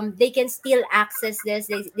they can still access this,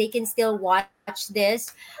 they can still watch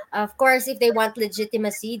this. Of course, if they want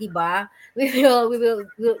legitimacy, di ba, we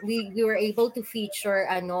were able to feature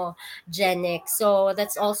Genix. So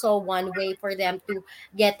that's also one way for them to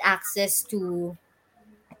get access to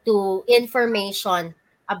information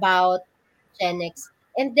about Genix.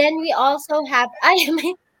 And then we also have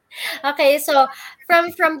okay, so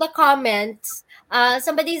from the comments,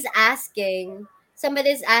 somebody's asking,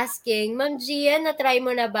 Ma'am Gian, na-try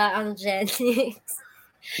mo na ba ang Genix?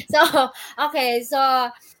 So, okay, so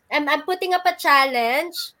I'm putting up a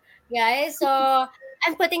challenge, guys. So,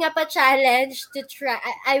 I'm putting up a challenge to try.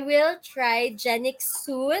 I will try Genix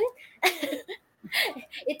soon.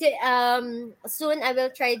 Soon I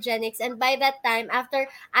will try Genix, and by that time, after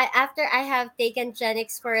I have taken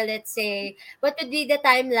Genix for, let's say, what would be the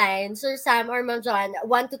timeline, Sir Sam or Ma'am John,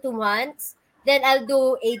 1 to 2 months, then I'll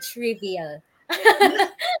do age reveal. Right.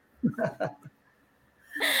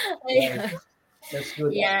 Ayun. That's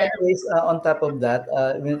good. Yeah. Anyways, on top of that,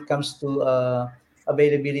 when it comes to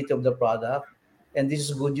availability of the product, and this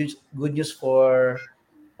is good news for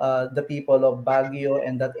the people of Baguio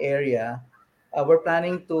and that area. We're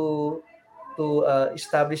planning to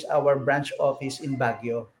establish our branch office in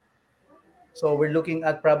Baguio. So we're looking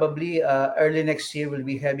at probably early next year we'll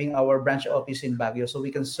be having our branch office in Baguio, so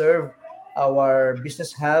we can serve our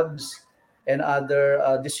business hubs and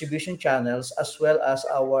other distribution channels, as well as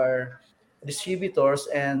our distributors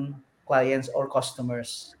and clients or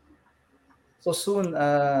customers. So soon,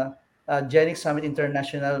 Genix Summit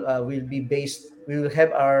International will be based. We will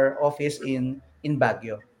have our office in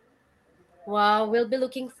Baguio. Wow, we'll be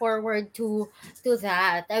looking forward to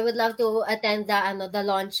that. I would love to attend the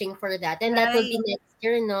launching for that. And that will be Right. next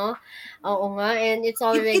year, no? Oo nga, and it's It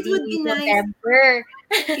already would be nice. November.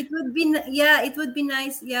 Yeah, it would be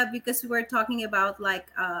nice. Yeah, because we're talking about like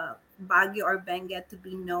Baguio or Benguet to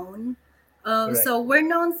be known. Correct. So we're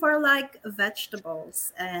known for like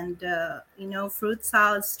vegetables and fruit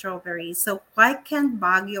salad, strawberries. So why can't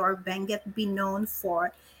Baguio or Benguet be known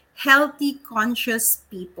for healthy, conscious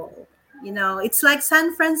people? It's like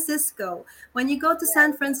San Francisco. When you go to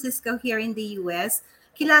San Francisco here in the US,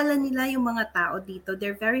 kilala nila yung mga tao dito.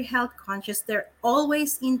 They're very health conscious. They're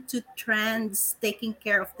always into trends, taking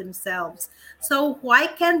care of themselves. So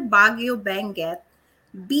why can't Baguio Benguet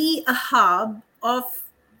be a hub of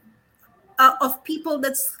people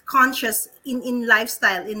that's conscious in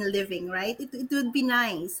lifestyle, in living, right? It would be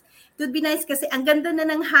nice. It would be nice kasi ang ganda na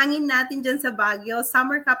ng hangin natin dyan sa Baguio,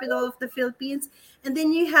 summer capital of the Philippines. And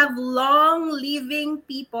then you have long living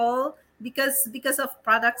people because of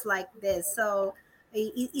products like this. So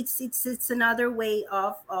it's another way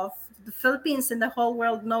of the Philippines and the whole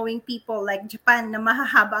world knowing people like Japan na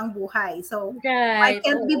mahahaba ang buhay. So why Right.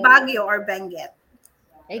 can't be Oo. Baguio or Benguet?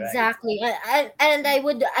 Right. Exactly. And I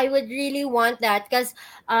would really want that because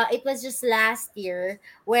it was just last year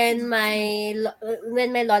when my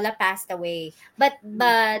lola passed away. But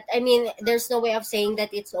I mean, there's no way of saying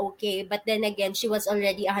that it's okay. But then again, she was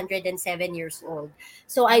already 107 years old.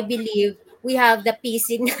 So I believe we have the peace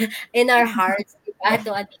in in our hearts. Diba,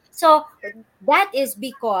 Don? So that is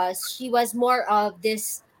because she was more of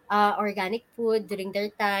this organic food during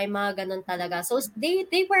their time, mga ganun talaga. So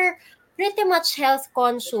they were pretty much health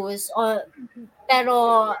conscious,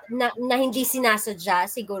 pero na hindi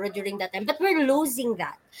sinasadya siguro during that time. But we're losing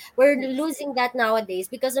that. We're losing that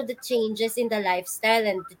nowadays because of the changes in the lifestyle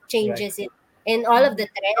and the Right. changes in all of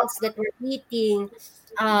the trends that we're eating.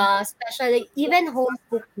 Especially even home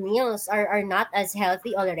cooked meals are not as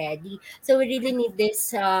healthy already. So we really need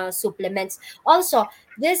these supplements. Also,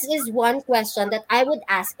 this is one question that I would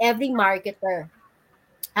ask every marketer.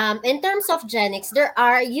 In terms of Genix,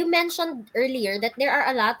 you mentioned earlier that there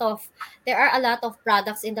are a lot of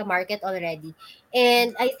products in the market already,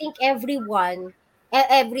 and I think every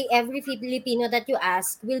Filipino that you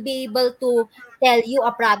ask will be able to tell you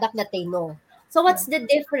a product that they know. So what's the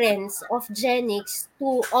difference of Genix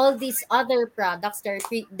to all these other products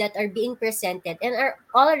that are being presented and are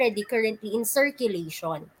already currently in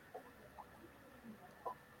circulation?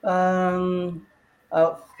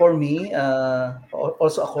 For me,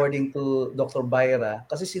 also according to Dr. Byra,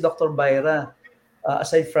 kasi si Dr. Byra,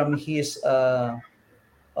 aside from his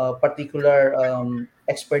particular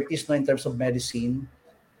expertise no, in terms of medicine,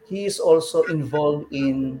 he is also involved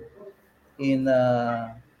in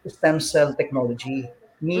stem cell technology,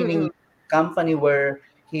 meaning Mm-mm, company where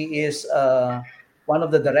he is one of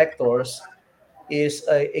the directors is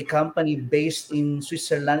a company based in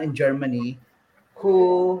Switzerland and Germany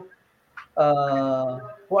who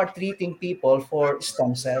who are treating people for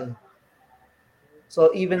stem cell. So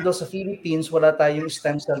even though sa Philippines wala tayong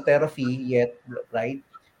stem cell therapy yet, right?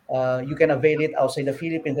 You can avail it outside the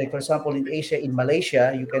Philippines. Like for example, in Asia, in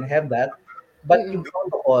Malaysia, you can have that. But mm-mm, yung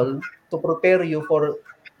protocol to prepare you for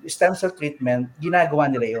stem cell treatment, ginagawa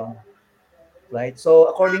nila yon, right? So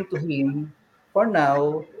according to him, for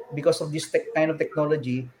now, because of this kind of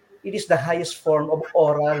technology, it is the highest form of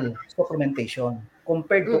oral supplementation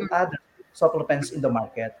compared to mm-mm. other supplements in the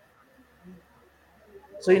market.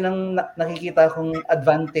 So yun ang nakikita kong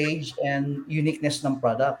advantage and uniqueness ng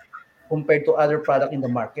product compared to other product in the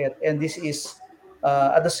market. And this is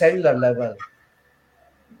at the cellular level.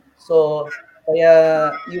 So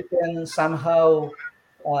kaya you can somehow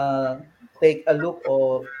uh, take a look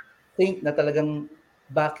or think na talagang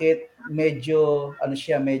bakit medyo ano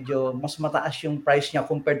siya, medyo mas mataas yung price niya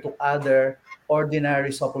compared to other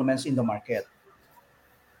ordinary supplements in the market,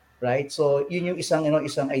 right? So yun yung isang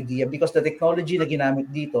isang idea because the technology na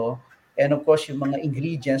ginamit dito and of course yung mga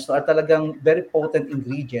ingredients no, are talagang very potent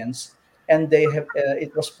ingredients and they have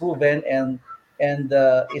it was proven and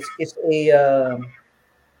it's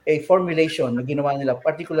a formulation na ginawa nila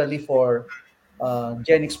particularly for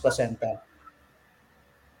Genix placenta.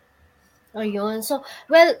 Ayun. So,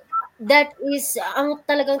 well, that is ang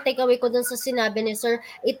talagang takeaway ko dun sa sinabi ni sir,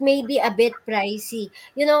 it may be a bit pricey.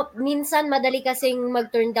 Minsan madali kasing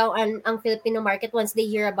mag-turn down ang Filipino market once they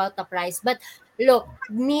hear about the price. But look,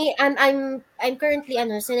 me, I'm currently a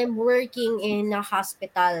nurse and I'm working in a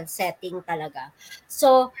hospital setting talaga.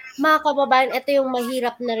 So, mga kababayan, ito yung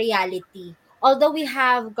mahirap na reality. Although we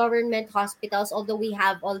have government hospitals, although we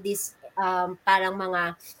have all these parang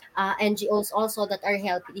mga NGOs also that are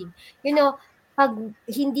helping, you know, pag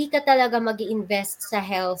hindi ka talaga mag-iinvest sa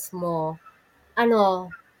health mo,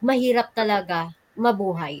 mahirap talaga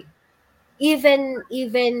mabuhay. Even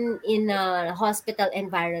in a hospital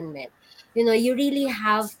environment. You really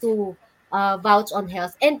have to vouch on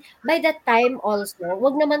health. And by that time also,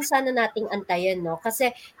 wag naman sana nating antayin, no?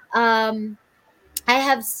 Kasi um, I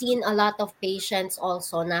have seen a lot of patients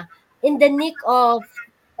also na in the nick of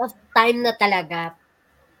time na talaga,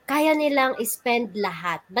 kaya nilang spend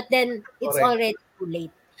lahat, but then it's Correct. already too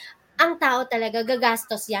late. Ang tao talaga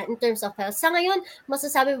gagastos yan in terms of health. Sa ngayon,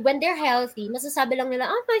 when they're healthy, masasabi lang nila,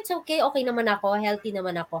 no, it's okay, okay naman ako, healthy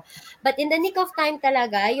naman ako. But in the nick of time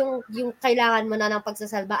talaga, yung kailangan mo na ng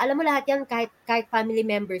pagsasalba, alam mo lahat yan, kahit family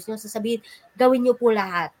members nyo, sasabihin, gawin nyo po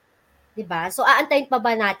lahat. 'Di ba? So, aantayin pa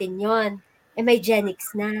ba natin yon? May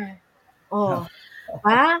Genix na. Oh,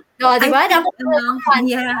 ha? No, 'di I ba? think Dapat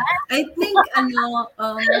yeah, I think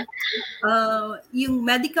yung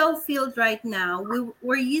medical field right now,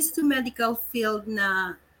 we're used to medical field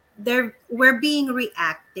na we're being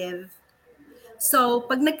reactive. So,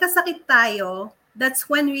 pag nagkasakit tayo, that's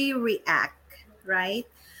when we react, right?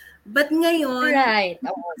 But ngayon, right.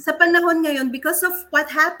 sa panahon ngayon, because of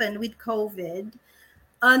what happened with COVID,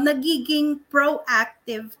 nagiging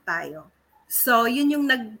proactive tayo. So, yun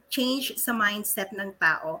yung nag-change sa mindset ng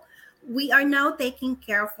tao. We are now taking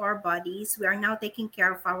care of our bodies. We are now taking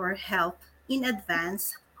care of our health in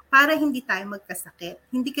advance para hindi tayo magkasakit.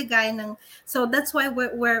 Hindi kagaya ng, so that's why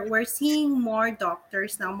we're seeing more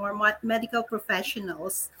doctors now, more medical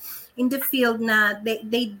professionals in the field na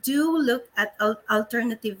they do look at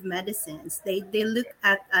alternative medicines. They look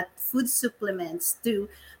at food supplements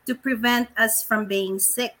to prevent us from being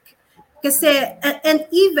sick. Kasi and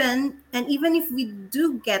even if we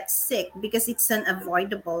do get sick because it's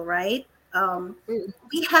unavoidable, right?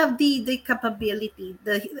 We have the capability,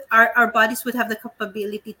 our bodies would have the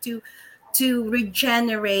capability to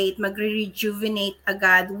regenerate, magre-rejuvenate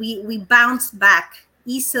agad. We bounce back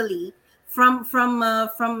easily from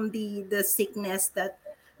the sickness that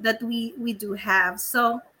we do have.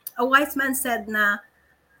 So a wise man said na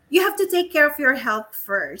you have to take care of your health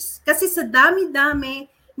first. Kasi sa dami-dami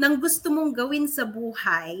ng gusto mong gawin sa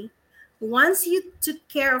buhay, once you took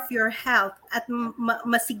care of your health at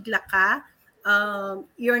masigla ka,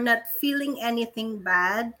 you're not feeling anything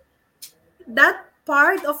bad, that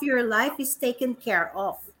part of your life is taken care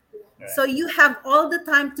of. So you have all the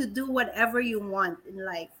time to do whatever you want in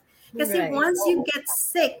life. Kasi Right. once you get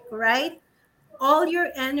sick, right, all your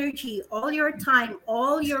energy, all your time,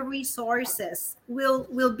 all your resources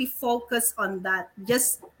will be focused on that.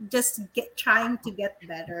 Just trying to get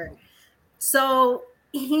better. So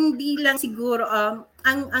hindi lang siguro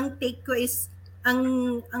ang take ko is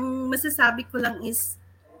ang masasabi ko lang is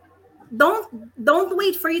don't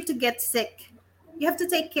wait for you to get sick. You have to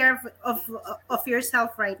take care of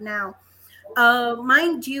yourself right now.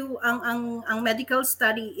 Mind you, ang medical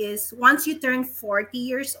study is once you turn 40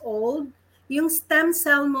 years old, yung stem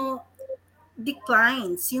cell mo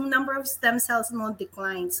declines. Yung number of stem cells mo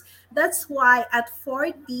declines. That's why at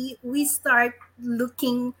 40, we start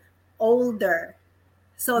looking older.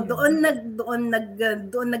 So doon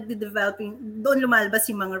nagde-developing, doon lumalabas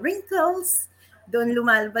yung mga wrinkles, doon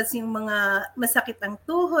lumalabas yung mga masakit ang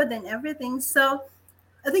tuhod and everything. So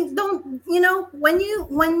I think when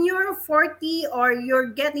you're 40 or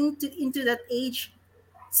you're getting into that age,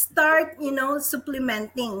 start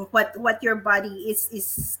supplementing what your body is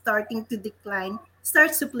starting to decline.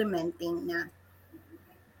 Start supplementing na.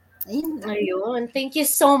 Ayun. Ayun. Thank you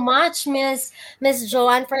so much, Miss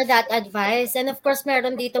Joanne, for that advice. And of course,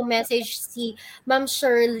 meron dito message si Ma'am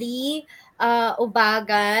Shirley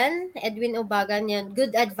Ubagan, Edwin Ubagan yan.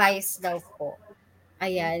 Good advice daw po.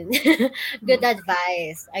 Ayan. Good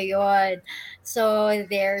advice. Ayun. So,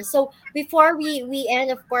 there. So, before we end,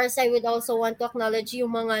 of course, I would also want to acknowledge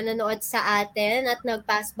yung mga nanood sa atin at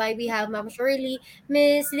nag-pass by. We have Ma'am Shirley,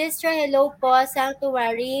 Miss Listra, hello po,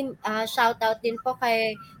 Sanctuary. Shout out din po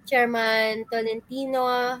kay Chairman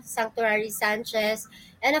Tolentino, Sanctuary Sanchez,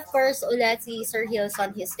 and of course, ulit si Sir Hilson,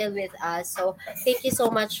 he's still with us. So, thank you so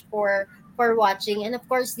much for watching. And of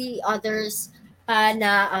course, the others pa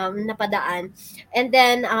na napadaan. And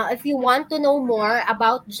then, if you want to know more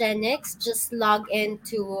about Genix, just log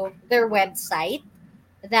into their website.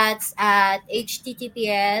 That's at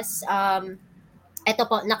https, ito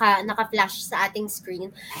po, naka-flash sa ating screen.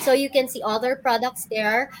 So you can see all their products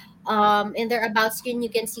there. In their about screen, you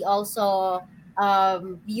can see also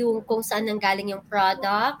yung kung saan nanggaling yung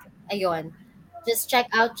product. Ayun. Just check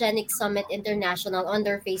out Genix Summit International on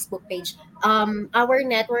their Facebook page. Our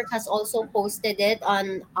network has also posted it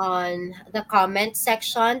on the comment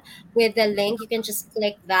section with the link. You can just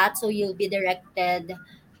click that so you'll be directed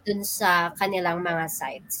dun sa kanilang mga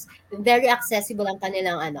sites. Very accessible ang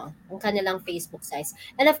kanilang Facebook sites.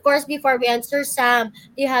 And of course, before we answer, Sam,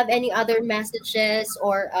 do you have any other messages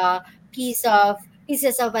or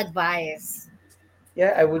pieces of advice?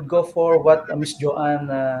 Yeah, I would go for what Miss Joanne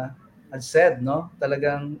had said, no?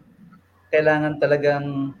 Talagang kailangan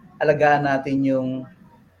talagang alagaan natin yung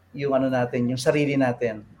yung sarili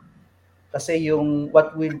natin. Kasi yung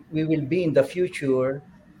what we will be in the future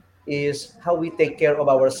is how we take care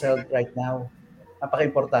of ourselves right now.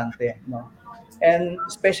 Napaka-importante, no? And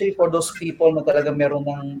especially for those people na talaga meron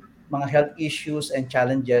ng mga health issues and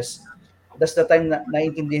challenges, that's the time na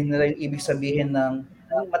naiintindihan nila yung ibig sabihin ng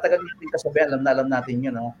matagal natin kasabihan, alam natin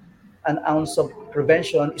yun, no? An ounce of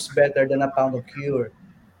prevention is better than a pound of cure.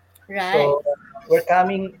 Right. So we're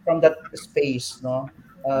coming from that space, no?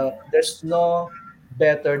 There's no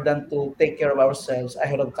better than to take care of ourselves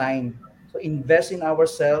ahead of time. So invest in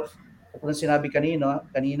ourselves. Kung sinabi kanina,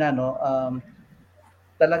 no,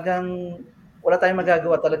 talagang wala tayong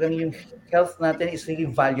magagawa. Talagang yung health natin is really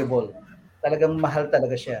valuable. Talagang mahal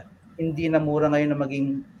talaga siya. Hindi na mura ngayon na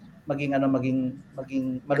maging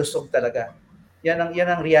malusog talaga. Yan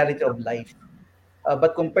ang reality of life.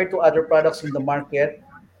 But compared to other products in the market,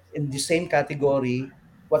 in the same category,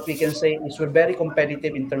 what we can say is we're very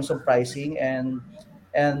competitive in terms of pricing, and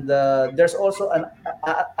And there's also an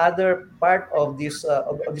other part of this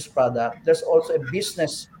product. There's also a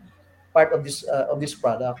business part of this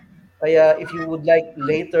product. Kaya if you would like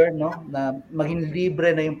later no na maging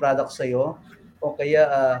libre na yung product sa iyo o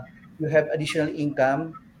kaya you have additional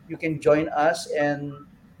income, you can join us and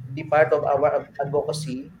be part of our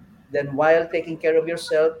advocacy. Then while taking care of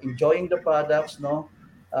yourself, enjoying the products, no,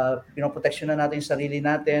 protection na natin yung sarili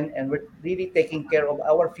natin, and we're really taking care of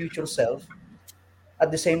our future self. At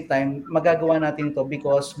the same time, magagawa natin ito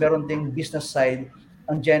because meron ding business side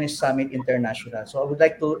ang Genis Summit International. So I would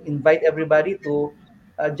like to invite everybody to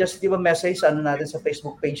just give a message ano natin sa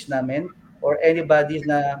Facebook page namin or anybody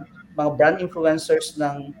na mga brand influencers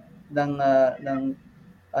ng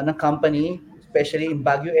company, especially in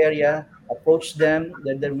Baguio area, approach them.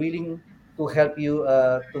 They're willing to help you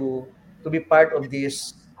to be part of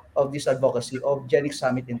this advocacy of Genix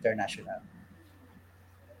Summit International.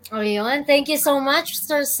 Ayun. Thank you so much,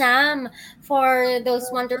 Sir Sam, for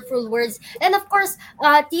those wonderful words. And of course,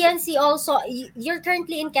 TNC also, you're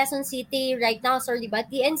currently in Quezon City right now, sir, di ba?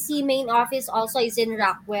 TNC main office also is in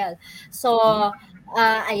Rockwell. So,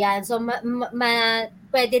 ayan. So,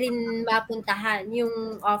 pwede rin mapuntahan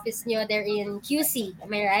yung office nyo there in QC.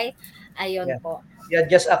 Am I right? Ayun po. Yeah,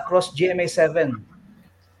 just across GMA 7.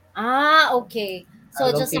 Okay.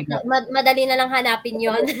 So, just madali na lang hanapin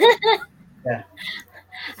yon. Yeah.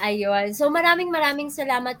 Ayun. So maraming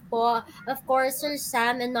salamat po. Of course, Sir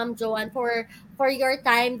Sam and Ma'am Joanne for your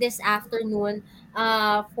time this afternoon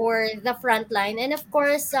for the frontline. And of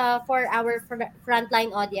course, for our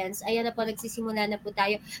frontline audience, ayan na po, nagsisimula na po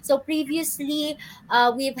tayo. So previously,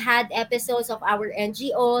 we've had episodes of our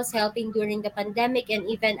NGOs helping during the pandemic and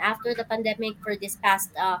even after the pandemic for this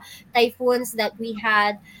past typhoons that we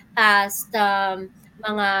had, past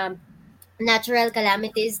mga natural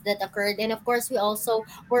calamities that occurred. And of course, we also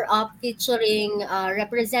were up featuring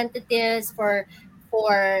representatives for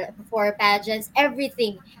pageants,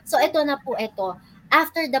 everything. So ito na po ito.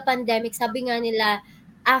 After the pandemic, sabi nga nila,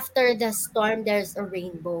 after the storm, there's a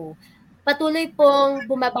rainbow. Patuloy pong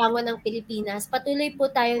bumabangon ang Pilipinas. Patuloy po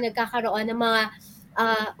tayong nagkakaroon ng mga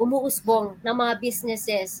umuusbong ng mga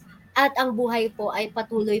businesses. At ang buhay po ay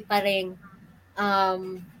patuloy pa rin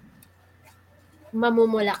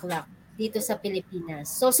mamumulaklak dito sa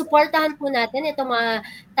Pilipinas. So, suportahan po natin itong mga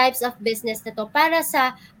types of business na to para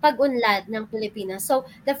sa pag-unlad ng Pilipinas. So,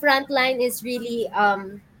 the frontline is really,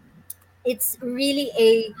 it's really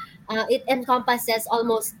it encompasses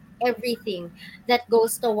almost everything that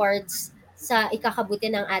goes towards sa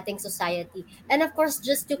ikakabuti ng ating society. And of course,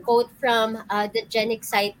 just to quote from the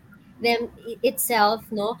Genix site them itself,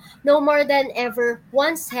 no more than ever,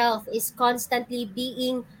 one's health is constantly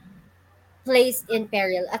being placed in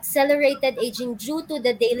peril. Accelerated aging due to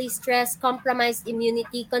the daily stress, compromised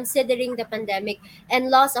immunity considering the pandemic, and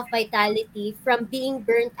loss of vitality from being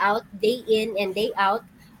burnt out day in and day out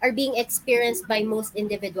are being experienced by most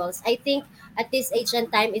individuals. I think at this age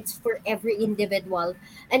and time, it's for every individual.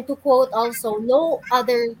 And to quote also, no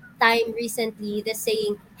other time recently, the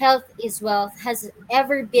saying, health is wealth, has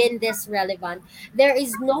ever been this relevant. There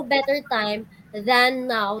is no better time than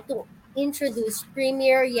now to introduce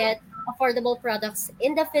premier yet affordable products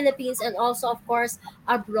in the Philippines and also, of course,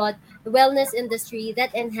 abroad, the wellness industry that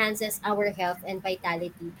enhances our health and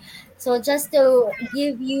vitality. So just to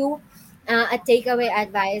give you a takeaway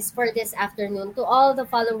advice for this afternoon to all the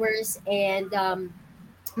followers and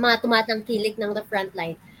mga tumatangkilik ng the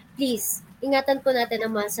frontline, please, ingatan po natin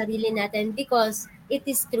ang mga sarili natin because it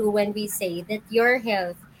is true when we say that your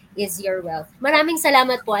health is your wealth. Maraming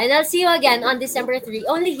salamat po and I'll see you again on December 3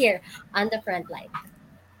 only here on the Frontline.